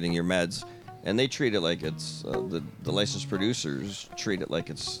in getting your meds. And they treat it like it's the licensed producers treat it like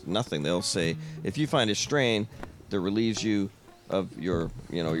it's nothing. They'll say, if you find a strain that relieves you of your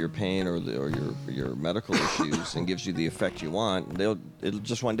pain or your medical issues and gives you the effect you want, it'll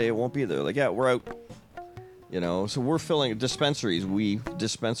just one day it won't be there. Like, yeah, we're out. So we're filling dispensaries.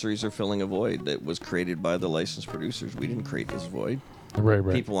 Dispensaries are filling a void that was created by the licensed producers. We didn't create this void. Right.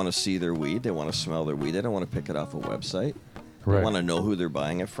 People want to see their weed. They want to smell their weed. They don't want to pick it off a website. They want to know who they're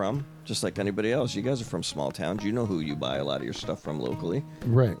buying it from, just like anybody else. You guys are from small towns. You know who you buy a lot of your stuff from locally.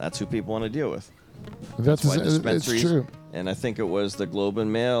 Right. That's who people want to deal with. That's why dispensaries. It's true. And I think it was the Globe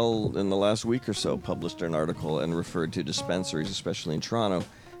and Mail in the last week or so published an article and referred to dispensaries, especially in Toronto,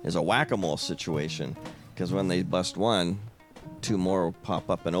 as a whack-a-mole situation. Because when they bust one, two more will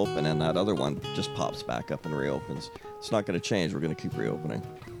pop up and open, and that other one just pops back up and reopens. It's not going to change. We're going to keep reopening.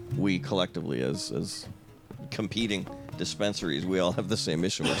 We collectively, as competing dispensaries, we all have the same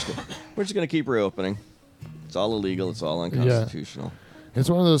issue. We're just going to keep reopening. It's all illegal. It's all unconstitutional. Yeah. It's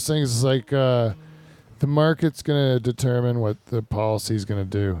one of those things. It's like the market's going to determine what the policy is going to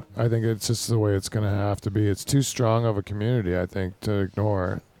do. I think it's just the way it's going to have to be. It's too strong of a community, I think, to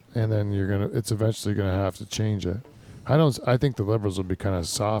ignore. And then it's eventually going to have to change it. I think the Liberals will be kind of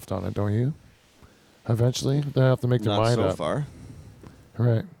soft on it, don't you? Eventually, they have to make their mind up. Not so far.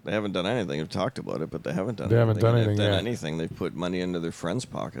 Right. They haven't done anything. They've talked about it, but they haven't done anything. They haven't done anything yet. yet. Anything. They've put money into their friends'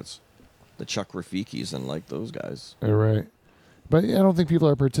 pockets. The Chuck Rafikis and like those guys. Right. But I don't think people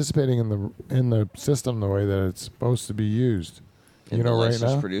are participating in the system the way that it's supposed to be used. In the right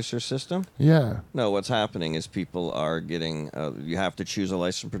licensed now? producer system? Yeah. No, what's happening is people are getting, you have to choose a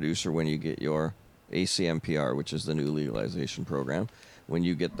licensed producer when you get your ACMPR, which is the new legalization program. When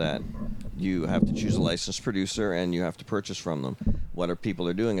you get that, you have to choose a licensed producer and you have to purchase from them. What people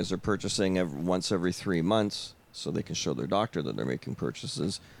are doing is they're purchasing once every 3 months so they can show their doctor that they're making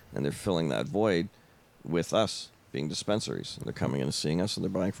purchases, and they're filling that void with us being dispensaries. And they're coming in and seeing us and they're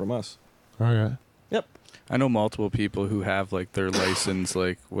buying from us. Oh, yeah. Yep. I know multiple people who have like their license,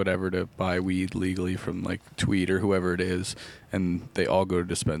 like whatever, to buy weed legally from like Tweed or whoever it is, and they all go to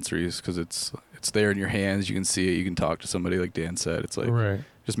dispensaries because it's there in your hands. You can see it. You can talk to somebody, like Dan said. It's like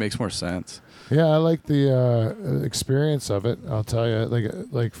just makes more sense. Yeah, I like the experience of it. I'll tell you,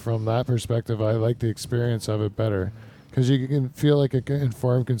 like from that perspective, I like the experience of it better because you can feel like an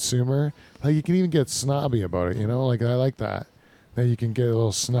informed consumer. Like you can even get snobby about it. Like I like that. That you can get a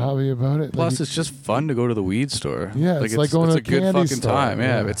little snobby about it. Plus, it's just fun to go to the weed store. Yeah, it's like going to a candy good fucking store. time.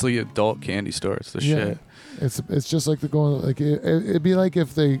 Yeah, it's like an adult candy store. It's the shit. It's just like it'd be like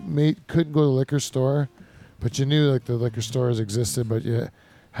if they couldn't go to the liquor store, but you knew like the liquor stores existed, but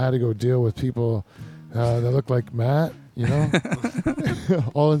had to go deal with people that look like Matt, you know,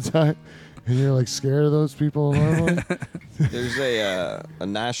 all the time, and you're like scared of those people normally. There's a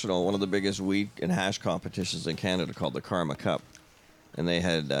national, one of the biggest wheat and hash competitions in Canada called the Karma Cup, and they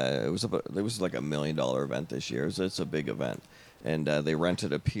had it was like $1 million event this year. It's a big event, and they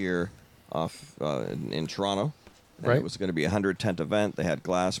rented a pier off in Toronto. And Right. It was going to be a 100-tent event. They had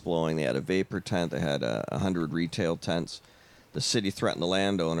glass blowing. They had a vapor tent. They had 100 retail tents. The city threatened the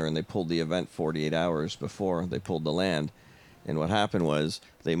landowner, and they pulled the event 48 hours before they pulled the land. And what happened was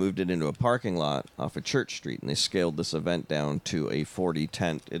they moved it into a parking lot off of Church Street, and they scaled this event down to a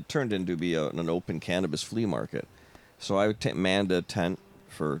 40-tent. It turned into be an open cannabis flea market. So I manned a tent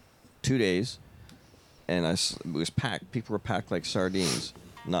for 2 days, and it was packed. People were packed like sardines.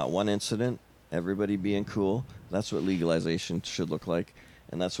 Not one incident. Everybody being cool. That's what legalization should look like,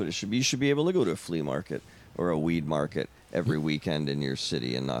 and that's what it should be. You should be able to go to a flea market or a weed market every weekend in your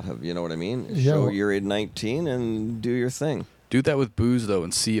city and not have, you know what I mean? Yeah. Show you're 19 and do your thing. Do that with booze though,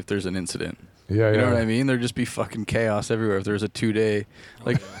 and see if there's an incident. Yeah, You know what I mean? There'd just be fucking chaos everywhere if there's a 2-day,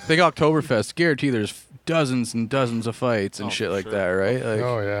 like think Oktoberfest. Guarantee there's dozens and dozens of fights and shit like that, right? Like,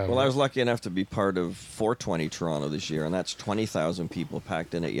 Oh yeah. Well, I was lucky enough to be part of 420 Toronto this year, and that's 20,000 people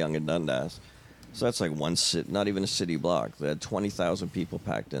packed in at Yonge and Dundas. So that's like one not even a city block. They had 20,000 people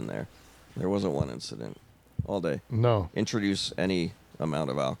packed in there. There wasn't one incident all day. No. Introduce any amount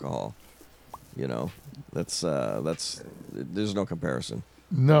of alcohol, you know, that's there's no comparison.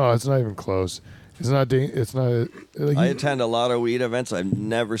 No, it's not even close. It's not. It's not. Like, I attend a lot of weed events. I've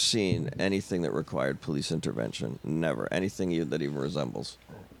never seen anything that required police intervention. Never. Anything that even resembles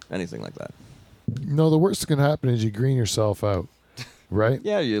anything like that. no, the worst that can happen is you green yourself out, right?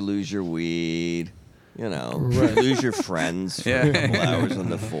 Yeah, you lose your weed. You know, Right. you lose your friends for a couple hours in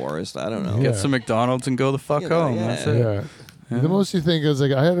the forest. I don't know. Yeah. get some McDonald's and go the fuck You know, home. yeah. That's it. Yeah. The most you think is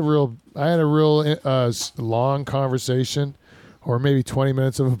like I had a real long conversation, or maybe 20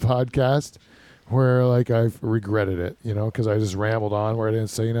 minutes of a podcast, where like I regretted it, you know, because I just rambled on where I didn't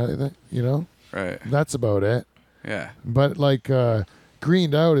say anything, you know. Right. That's about it. Yeah. But like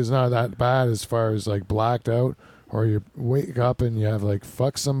greened out is not that bad as far as like blacked out, or you wake up and you have like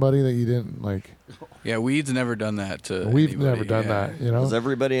fuck somebody that you didn't like. Yeah, weed's never done that to We've anybody. never done Yeah. that, you know. Is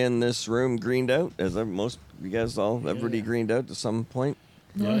everybody in this room greened out? Is most you guys everybody greened out to some point?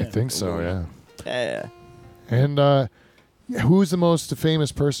 Yeah, I think so. Yeah. Yeah. And who's the most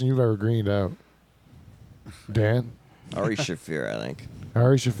famous person you've ever greened out? Dan? Ari Shaffir, I think.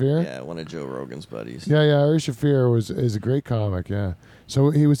 Ari Shaffir? Yeah, one of Joe Rogan's buddies. Yeah, Ari Shaffir is a great comic, yeah.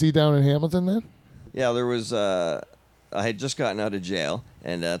 So was he down in Hamilton then? Yeah, there was. I had just gotten out of jail,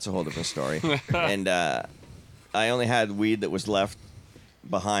 and that's a whole different story. And I only had weed that was left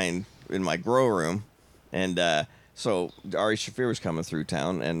behind in my grow room, and so Ari Shaffir was coming through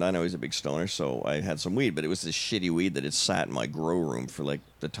town, and I know he's a big stoner, so I had some weed, but it was this shitty weed that had sat in my grow room for like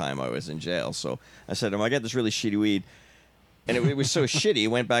the time I was in jail. So I said to him, I got this really shitty weed. And it was so shitty, he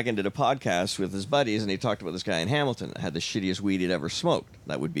went back into the podcast with his buddies, and he talked about this guy in Hamilton that had the shittiest weed he'd ever smoked.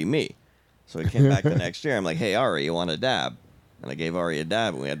 That would be me. So he came back the next year. I'm like, hey, Ari, you want a dab? And I gave Ari a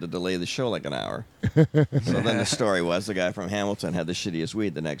dab, and we had to delay the show like an hour. So then the story was the guy from Hamilton had the shittiest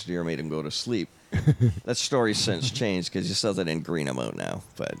weed. The next year made him go to sleep. That story's since changed because he says I didn't green him out now.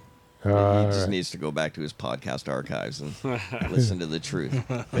 But he just needs to go back to his podcast archives and listen to the truth.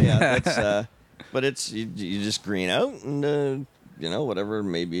 But yeah, that's... but it's you just green out and you know, whatever,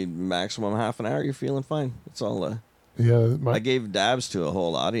 maybe maximum half an hour, you're feeling fine. It's all. Yeah, I gave dabs to a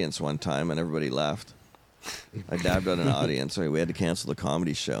whole audience one time and everybody left. I dabbed at an audience. Sorry, we had to cancel the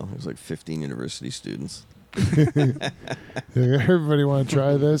comedy show. It was like 15 university students. everybody want to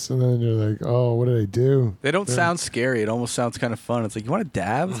try this, and then you're like, oh, what did I do? They don't sound scary. It almost sounds kind of fun. It's like, you want a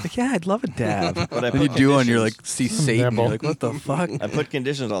dab? It's like, yeah, I'd love a dab. But I And you put do one, you're conditions. like, see Satan. Nibble. You're like, what the fuck? I put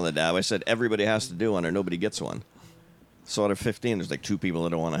conditions on the dab. I said everybody has to do one or nobody gets one. So out of 15, there's like 2 people that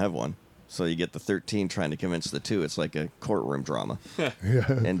don't want to have one. So you get the 13 trying to convince the 2. It's like a courtroom drama. Yeah.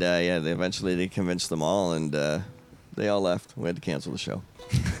 And yeah, they convinced them all, and they all left. We had to cancel the show.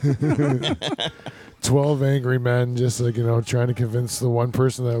 12 angry men just like, you know, trying to convince the one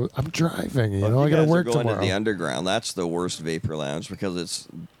person that I'm driving, you Well, know, if I got to guys work are going tomorrow. to the underground. That's the worst vapor lounge because it's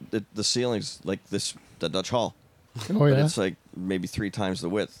the ceiling's like the Dutch Hall. Oh, But yeah. it's like maybe 3 times the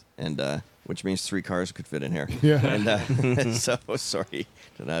width, and which means 3 cars could fit in here. Yeah. And so sorry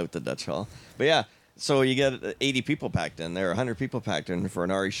to out the Dutch Hall, but yeah. So you get 80 people packed in there, 100 people packed in for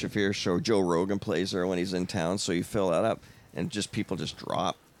an Ari Shaffir show. Joe Rogan plays there when he's in town, so you fill that up, and people just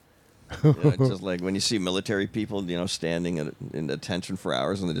drop. It's just like when you see military people, standing in attention for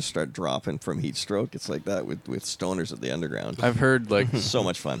hours and they just start dropping from heat stroke. It's like that with stoners at the underground. I've heard so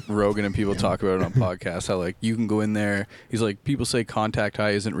much fun. Rogan and people talk about it on podcasts, how you can go in there. He's like, people say contact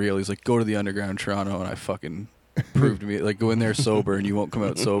high isn't real. He's like, go to the underground Toronto, and I fucking proved to me, go in there sober and you won't come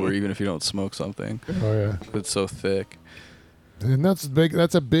out sober even if you don't smoke something. Oh yeah. It's so thick. And that's big.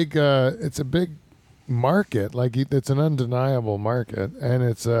 It's a big market. It's an undeniable market, and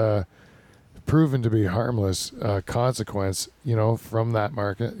it's proven to be harmless consequence. From that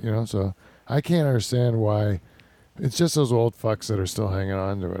market. So I can't understand why. It's just those old fucks that are still hanging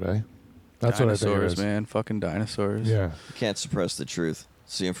on to it. That's dinosaurs, what I think it is. man. Fucking dinosaurs. Yeah. You can't suppress the truth.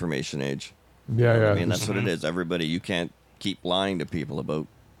 It's the information age. Yeah, yeah. I mean, that's what it is. Everybody, you can't keep lying to people about.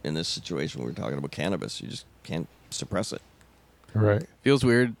 In this situation, we're talking about cannabis. You just can't suppress it. Right. Feels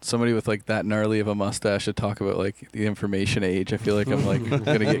weird. Somebody with that gnarly of a mustache to talk about the information age. I feel like I'm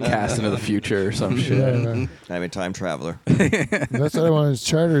gonna get cast into the future or some shit. Yeah. I'm a time traveler. That's what I want. His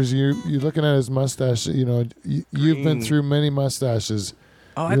charters. You're looking at his mustache. You've been through many mustaches.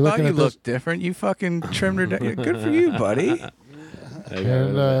 Oh, I thought you looked different. You fucking trimmed her down. Good for you, buddy.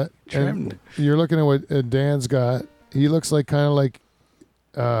 And you're looking at what Dan's got. He looks kind of like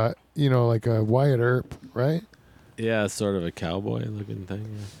a Wyatt Earp, right? Yeah, sort of a cowboy looking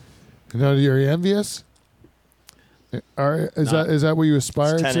thing. Yeah. Now, you're envious? Is that what you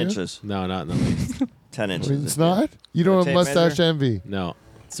aspire It's to? 10 inches. No, not in the least. 10 inches. It's not? You don't have Tape mustache measure? envy. No,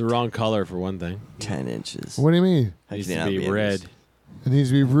 it's the wrong color for one thing. 10 inches. What do you mean? How It needs can you to not be envious? red. It needs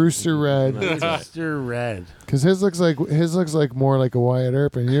to be rooster red. Mr. Red. Because his looks like more like a Wyatt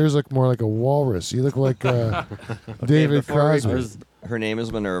Earp, and yours look more like a walrus. You look like David before we- Crosby. Her name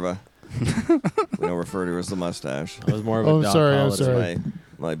is Minerva. We don't refer to her as the mustache. I was more of a Oh, Doc sorry, I'm Holliday. sorry.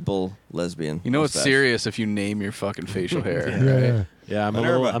 My bull lesbian. You know it's mustache. serious if you name your fucking facial hair. Yeah. Yeah, I'm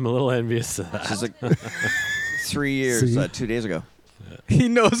Minerva. a little envious of that. She's 3 years, See? 2 days ago. He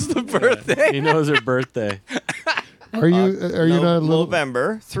knows the birthday. He knows her birthday. Are you not a little?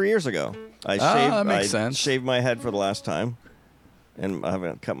 November, 3 years ago. that makes sense. Shaved my head for the last time. And I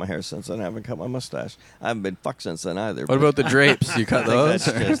haven't cut my hair since then. I haven't cut my mustache. I haven't been fucked since then either. What about the drapes? You cut those?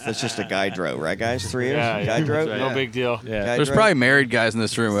 That's just a guy drought, right, guys? 3 years? Yeah, guy yeah, drought? that's right. No big deal. Yeah. Guy There's drought? probably married guys in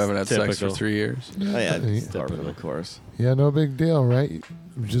this room who haven't had sex for Typical. 3 years. Oh, yeah, Yeah. part of it, of course. Yeah, no big deal, right? You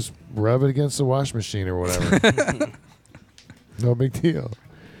just rub it against the wash machine or whatever. No big deal.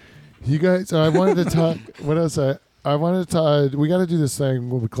 You guys, I wanted to talk. What else? I wanted to talk. We got to do this thing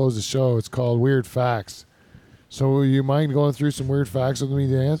when we close the show. It's called Weird Facts. So, will you mind going through some weird facts with me,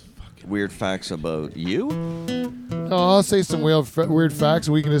 Dan? Weird facts about you? No, I'll say some weird facts,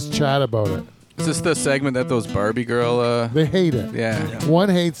 and we can just chat about it. Is this the segment that those Barbie girl? They hate it. Yeah. One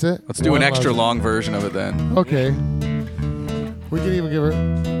hates it. Let's do one an extra loves it. long version of it then. Okay. We can even give her.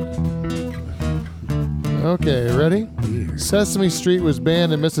 Okay, ready? Sesame Street was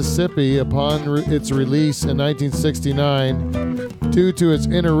banned in Mississippi upon its release in 1969 due to its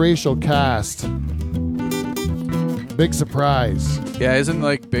interracial cast. Big surprise. Yeah,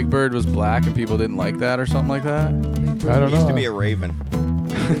 isn't Big Bird was black and people didn't like that or something like that? I don't He used to know. be a raven.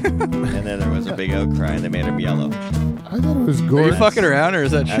 And then there was a big outcry and they made him yellow. I thought it was Are you gorgeous. fucking around or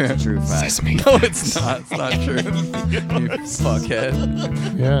is that true? That's a true fact. No, it's not. It's not true. You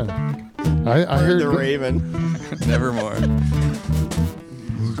fuckhead. Yeah. I heard The raven. Nevermore.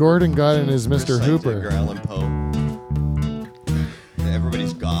 Gordon got in his Mr. Edgar Hooper. Allan Poe.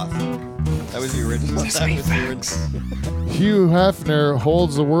 Everybody's goth. That was the original. Hugh Hefner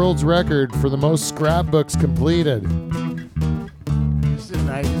holds the world's record for the most scrapbooks completed. This is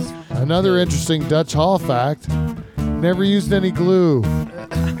nice. Another interesting Dutch Hall fact: never used any glue,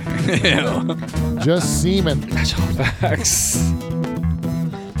 just semen. Facts.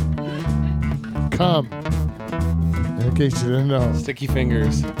 Come. In case you didn't know. Sticky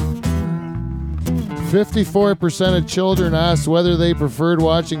fingers. 54% of children asked whether they preferred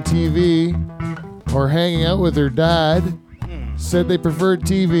watching TV or hanging out with their dad said they preferred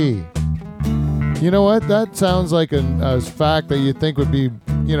TV. You know what? That sounds like a fact that you'd think would be,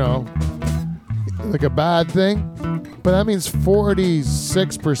 like a bad thing. But that means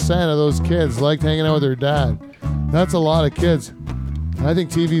 46% of those kids liked hanging out with their dad. That's a lot of kids. I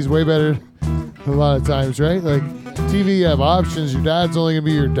think TV's way better a lot of times, right? Like, TV, you have options. Your dad's only going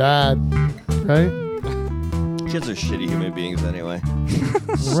to be your dad, right? Kids are shitty human beings anyway.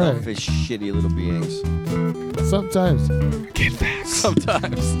 Right. Selfish, shitty little beings. Sometimes.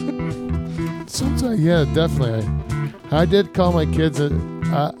 Sometimes, yeah, definitely. I did call my kids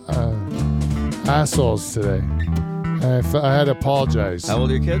assholes today. I had to apologize. How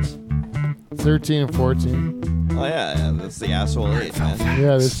old are your kids? 13 and 14. Oh yeah, that's the asshole age, man.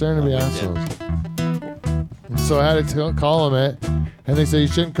 Yeah, they're starting to be assholes. And so I had to call them it, and they said, you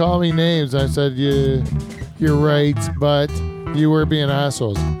shouldn't call me names. And I said, you're right, but you were being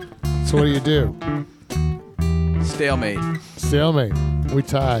assholes. So what do? Stalemate. Stalemate. We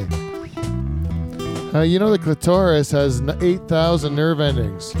tie. You know the clitoris has 8,000 nerve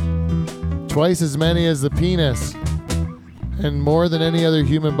endings. Twice as many as the penis. And more than any other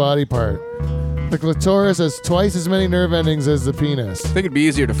human body part. The clitoris has twice as many nerve endings as the penis. I think it'd be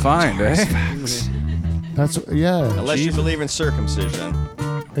easier to find, eh? That's, yeah. Unless you believe in circumcision.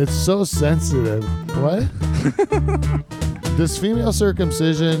 It's so sensitive. What? Does female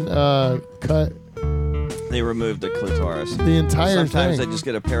circumcision cut They removed the clitoris. the entire Sometimes thing? they just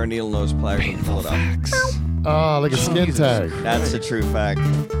get a pair of needle nose pliers and pull it up. Oh, like a skin tag. That's the true fact.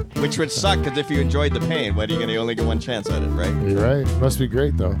 Which would suck, because if you enjoyed the pain, what are you going to only get one chance at it, right? You're right. Must be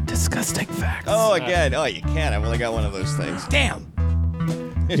great, though. Disgusting facts. Oh, again. Oh, you can't. I've only got one of those things. Damn.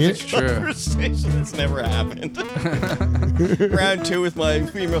 It's a true. conversation that's never happened. Round 2 with my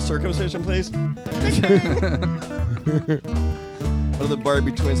female circumcision, please. What do the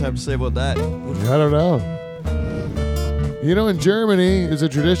Barbie twins have to say about that? I don't know. You know, in Germany, is a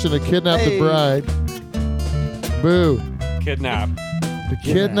tradition to kidnap the bride. Boo. Kidnap. To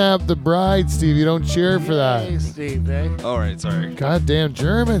kidnap the bride, Steve. You don't cheer for that. Steve, eh? All right, sorry. Goddamn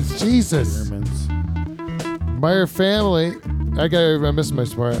Germans. Jesus. Germans. By her family, I missed my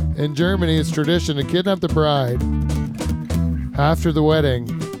part. In Germany, it's tradition to kidnap the bride after the wedding,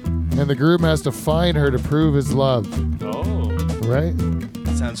 and the groom has to find her to prove his love. Oh. Right?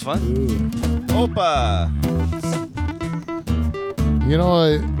 Sounds fun. Opa! You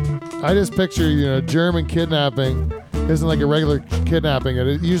know, I just picture, German kidnapping isn't like a regular kidnapping.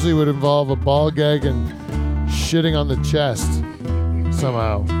 It usually would involve a ball gag and shitting on the chest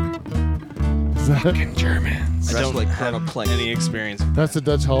somehow. Is that, Fucking Germans. Dressed don't like have Colonel Klink. any experience. that's the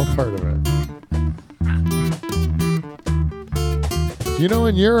Dutch Hall part of it. You know,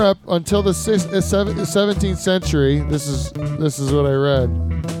 in Europe, until the 17th century, this is what I read.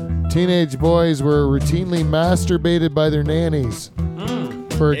 Teenage boys were routinely masturbated by their nannies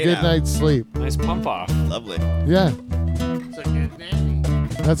for a Hey good now. night's sleep. Nice pump off. Lovely. Yeah, It's a good nanny.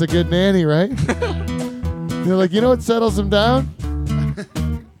 that's a good nanny, right? You're like, you know what settles them down?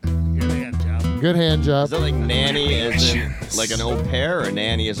 Good hand job. Good hand job. Is that like nanny as in like an au pair, or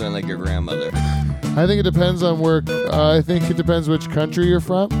nanny as in like your grandmother? I think it depends on where. I think it depends which country you're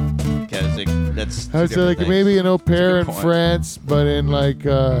from. Because that's two I would say different like things. maybe an au pair in point. France, but in like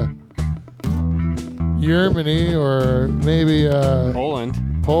Germany or maybe Poland.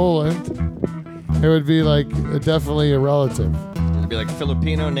 Poland, it would be like definitely a relative. It'd be like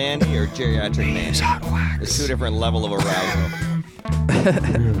Filipino nanny or geriatric nanny. It's two different level of arousal.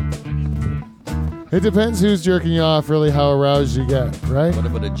 It depends who's jerking you off, really, how aroused you get, right? What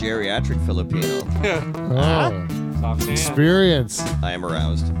about a geriatric Filipino? Oh, Soft hand. experience. I am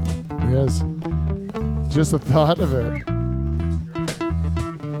aroused. Yes. Just the thought of it.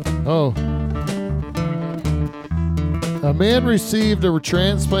 Oh. A man received a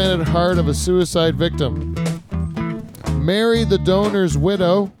transplanted heart of a suicide victim, married the donor's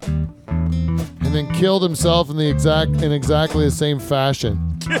widow, and then killed himself in exactly the same fashion.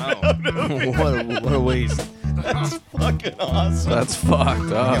 What a waste. That's fucking awesome. That's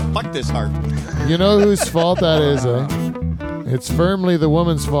fucked up. Yeah, fuck this heart. You know whose fault that is, eh? It's firmly the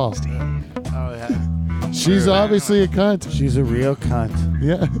woman's fault. Oh, yeah. She's obviously a cunt. She's a real cunt.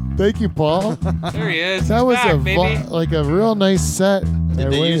 Yeah. Thank you, Paul. There he is. That He's was back, baby. like a real nice set.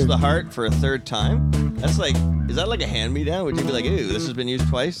 Did they use the heart for a third time? That's like, is that like a hand-me-down? Would you be like, ew, this has been used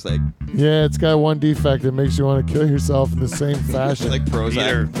twice? Like, Yeah, it's got one defect that makes you want to kill yourself in the same fashion. like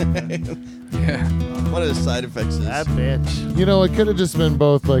Prozac. Yeah. One of the side effects is That bitch. You know, it could have just been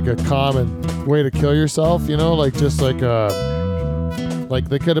both like a common way to kill yourself, like just like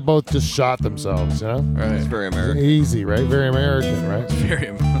they could have both just shot themselves, it's Right. very American. Easy, right? Very American, right?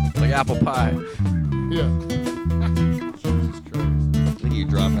 Very like apple pie. Yeah. You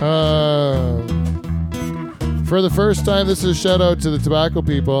drop it. For the first time, this is a shout out to the tobacco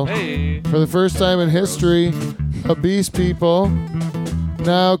people. Hey. For the first time in history, obese people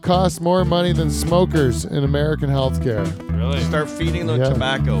now cost more money than smokers in American healthcare. Really? Start feeding them Yeah.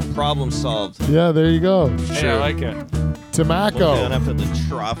 tobacco. Problem solved. Yeah, there you go. Hey, I like it. Look Tobacco. down after the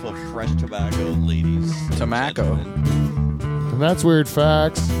trough of fresh tobacco, ladies. and Tobacco. gentlemen. And that's weird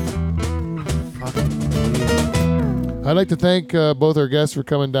facts. I'd like to thank both our guests for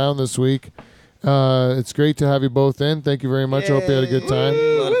coming down this week. It's great to have you both in. Thank you very much. I hope you had a good time.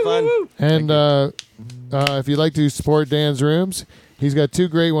 A lot of fun. And if you'd like to support Dan's Rooms, he's got two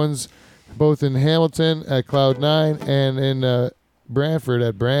great ones. both in Hamilton at Cloud 9 and in Brantford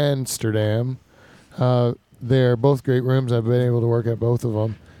at Brandsterdam. They're both great rooms. I've been able to work at both of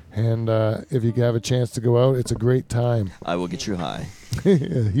them. And if you have a chance to go out, it's a great time. I will get you high.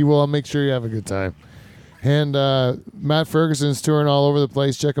 He will. I'll make sure you have a good time. And Matt Ferguson's touring all over the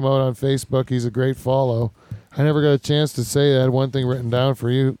place. Check him out on Facebook. He's a great follow. I never got a chance to say I had one thing written down for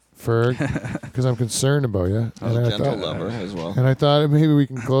you, Ferg, because I'm concerned about you. I'm a gentle lover as well. And I thought maybe we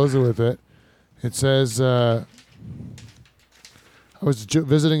can close it with it. It says, I was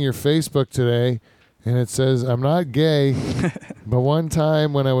visiting your Facebook today, and it says, I'm not gay, but one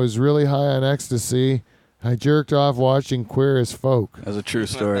time when I was really high on ecstasy, I jerked off watching Queer as Folk. That's a true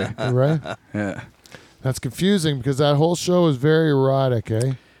story. Right? Yeah. That's confusing because that whole show was very erotic,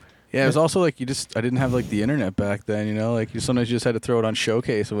 eh? Yeah, it was also like I didn't have like the internet back then, you know? Like sometimes you just had to throw it on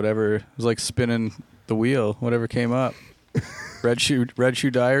Showcase or whatever. It was like spinning the wheel, whatever came up. Red Shoe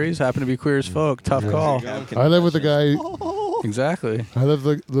Diaries happened to be Queer as Folk. Tough call. I live with a guy. Exactly. I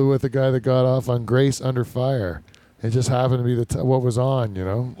lived with a guy that got off on Grace Under Fire. It just happened to be what was on, you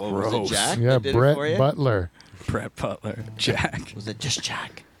know? What was it, Jack? Yeah, that did it Brett for you? Butler. Brett Butler. Jack. Was it just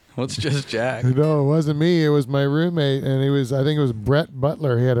Jack? What's just Jack? No, it wasn't me. It was my roommate, and I think it was Brett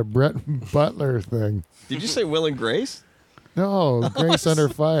Butler. He had a Brett Butler thing. Did you say Will and Grace? No, Grace Under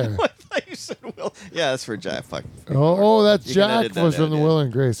Fire. I thought you said Will. Yeah, that's for Jack. Fuck. Oh, that's You can Jack edit that was from out, the yeah. Will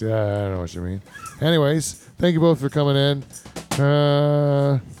and Grace. Yeah, I know what you mean. Anyways, thank you both for coming in.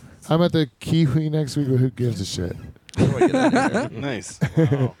 I'm at the Kiwi next week, but who gives a shit? How do I get out of here? Nice.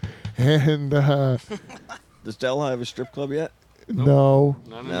 And Does Delhi have a strip club yet? no,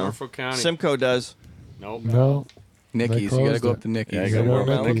 Not in No. Norfolk County. Simcoe does. Nope. no. Nicky's. They You gotta closed go it. up to Nicky's. Yeah, you They got got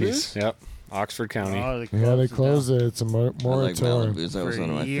more Nicky's. Malibu's. Yep. Oxford County. Yeah, they closed it. It's a I like moratorium. Malibu's. That was For one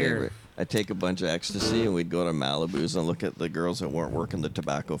of my a year. favorite. I'd take a bunch of ecstasy and we'd go to Malibu's and look at the girls that weren't working the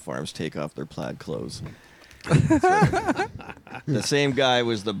tobacco farms take off their plaid clothes. The same guy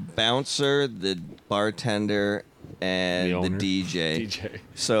was the bouncer, the bartender, and The the owner. DJ. DJ.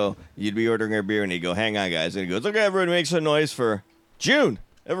 So you'd be ordering a beer and he'd go, "Hang on, guys," and he goes, "Okay, everybody, make some noise for June.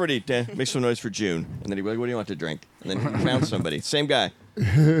 Everybody, make some noise for June." And then he'd be like, "What do you want to drink?" And then he'd found somebody. Same guy.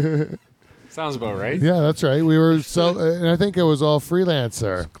 Sounds about right. Yeah, that's right. We were and I think it was all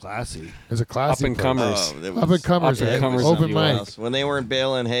freelancer. Classy. It's a classy Up and place. comers. that Up and comers. Up-and-comers Open of the mic. US. When they weren't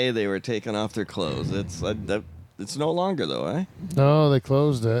baling hay, they were taking off their clothes. It's no longer though, eh? No, they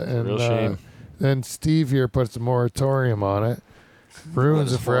closed it, and Real shame. then Steve here puts a moratorium on it. Ruins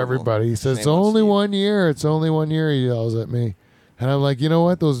That it is for horrible. everybody. He says it's Shame on only Steve. 1 year. It's only 1 year. He yells at me, and I'm like, you know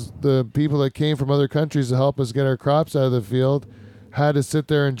what? The people that came from other countries to help us get our crops out of the field had to sit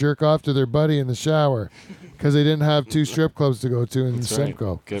there and jerk off to their buddy in the shower because they didn't have 2 strip clubs to go to in That's right.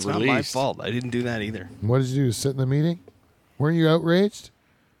 Simcoe. Get It's not released. my fault. I didn't do that either. What did you do? Sit in the meeting? Weren't you outraged?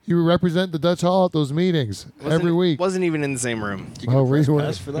 You represent the Dutch Hall at those meetings every week. Wasn't even in the same room. Did you get Oh, a press really?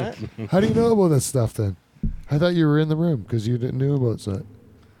 pass for that? How do you know about this stuff then? I thought you were in the room because you didn't know about that.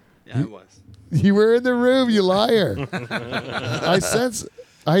 Yeah, I was. You were in the room, you liar.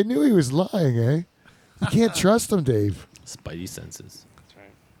 I knew he was lying, eh? You can't trust him, Dave. Spidey senses.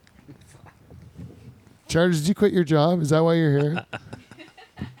 Charles, did you quit your job? Is that why you're here?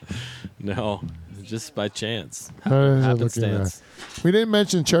 No, just by chance. I was looking at Happenstance. that. We didn't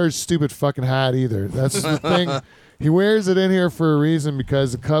mention Charles' stupid fucking hat either. That's the thing. He wears it in here for a reason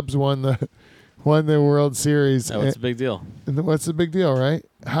because the Cubs won the World Series. Oh, what's the big deal? And what's the big deal, right?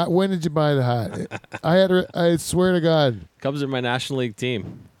 When did you buy the hat? I swear to God. Cubs are my National League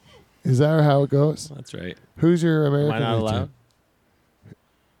team. Is that how it goes? That's right. Who's your Am American I not League allowed? team?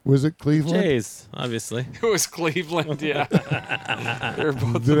 Was it Cleveland? Jays, obviously. It was Cleveland, yeah. They're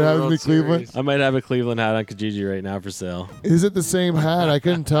both Did in it the have to World be Cleveland? Series. I might have a Cleveland hat on Kijiji right now for sale. Is it the same hat? I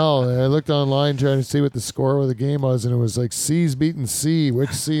couldn't tell. I looked online trying to see what the score of the game was, and it was like C's beating C.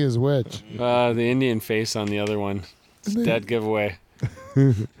 Which C is which? The Indian face on the other one. It's a dead giveaway.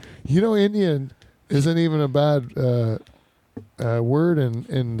 You know, Indian isn't even a bad word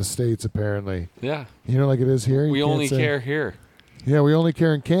in the States, apparently. Yeah. You know, like it is here. You We can't only say- care here. Yeah, we only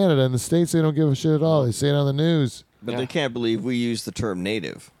care in Canada. In the States, they don't give a shit at all. They say it on the news. But Yeah. they can't believe we use the term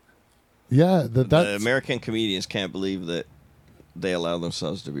native. Yeah, The that's American comedians can't believe that they allow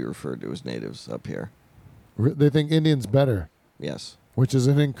themselves to be referred to as natives up here. they think Indian's better, Yes. which is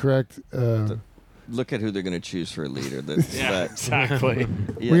an incorrect. Look at who they're going to choose for a leader. That's Yeah, that, exactly.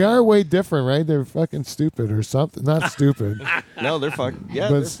 yeah. We are way different, right? They're fucking stupid or something. Not stupid. No, they're fucking. Yeah,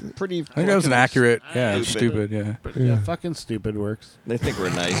 But they're pretty. I think that was an accurate. Yeah, Stupid. stupid. Yeah. But Yeah. yeah, fucking stupid works. They think we're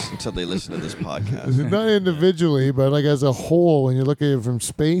nice until they listen to this podcast. Not individually, but like as a whole, when you look at it from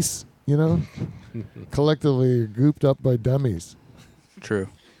space, you know, collectively you're gooped up by dummies. True.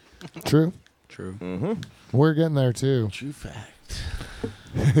 True. True. We're getting there too. True fact.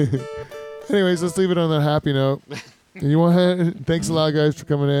 Anyways, let's leave it on that happy note. You want? Thanks a lot, guys, for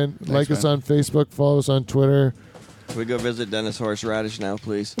coming in. Like us on Facebook, follow us on Twitter. We go visit Dennis Horseradish now,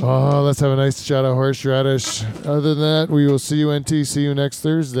 please. Oh, let's have a nice chat of horseradish. Other than that, we will see you, NT. See you next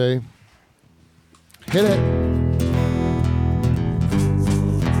Thursday. Hit it.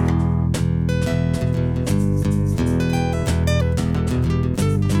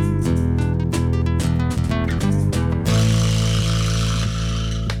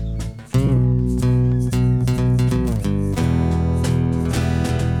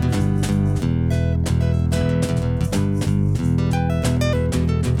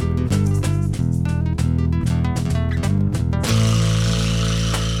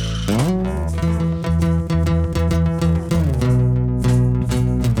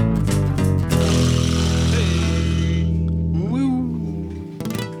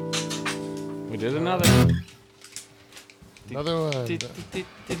 Another one.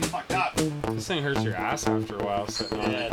 This thing hurts your ass after a while sitting on it.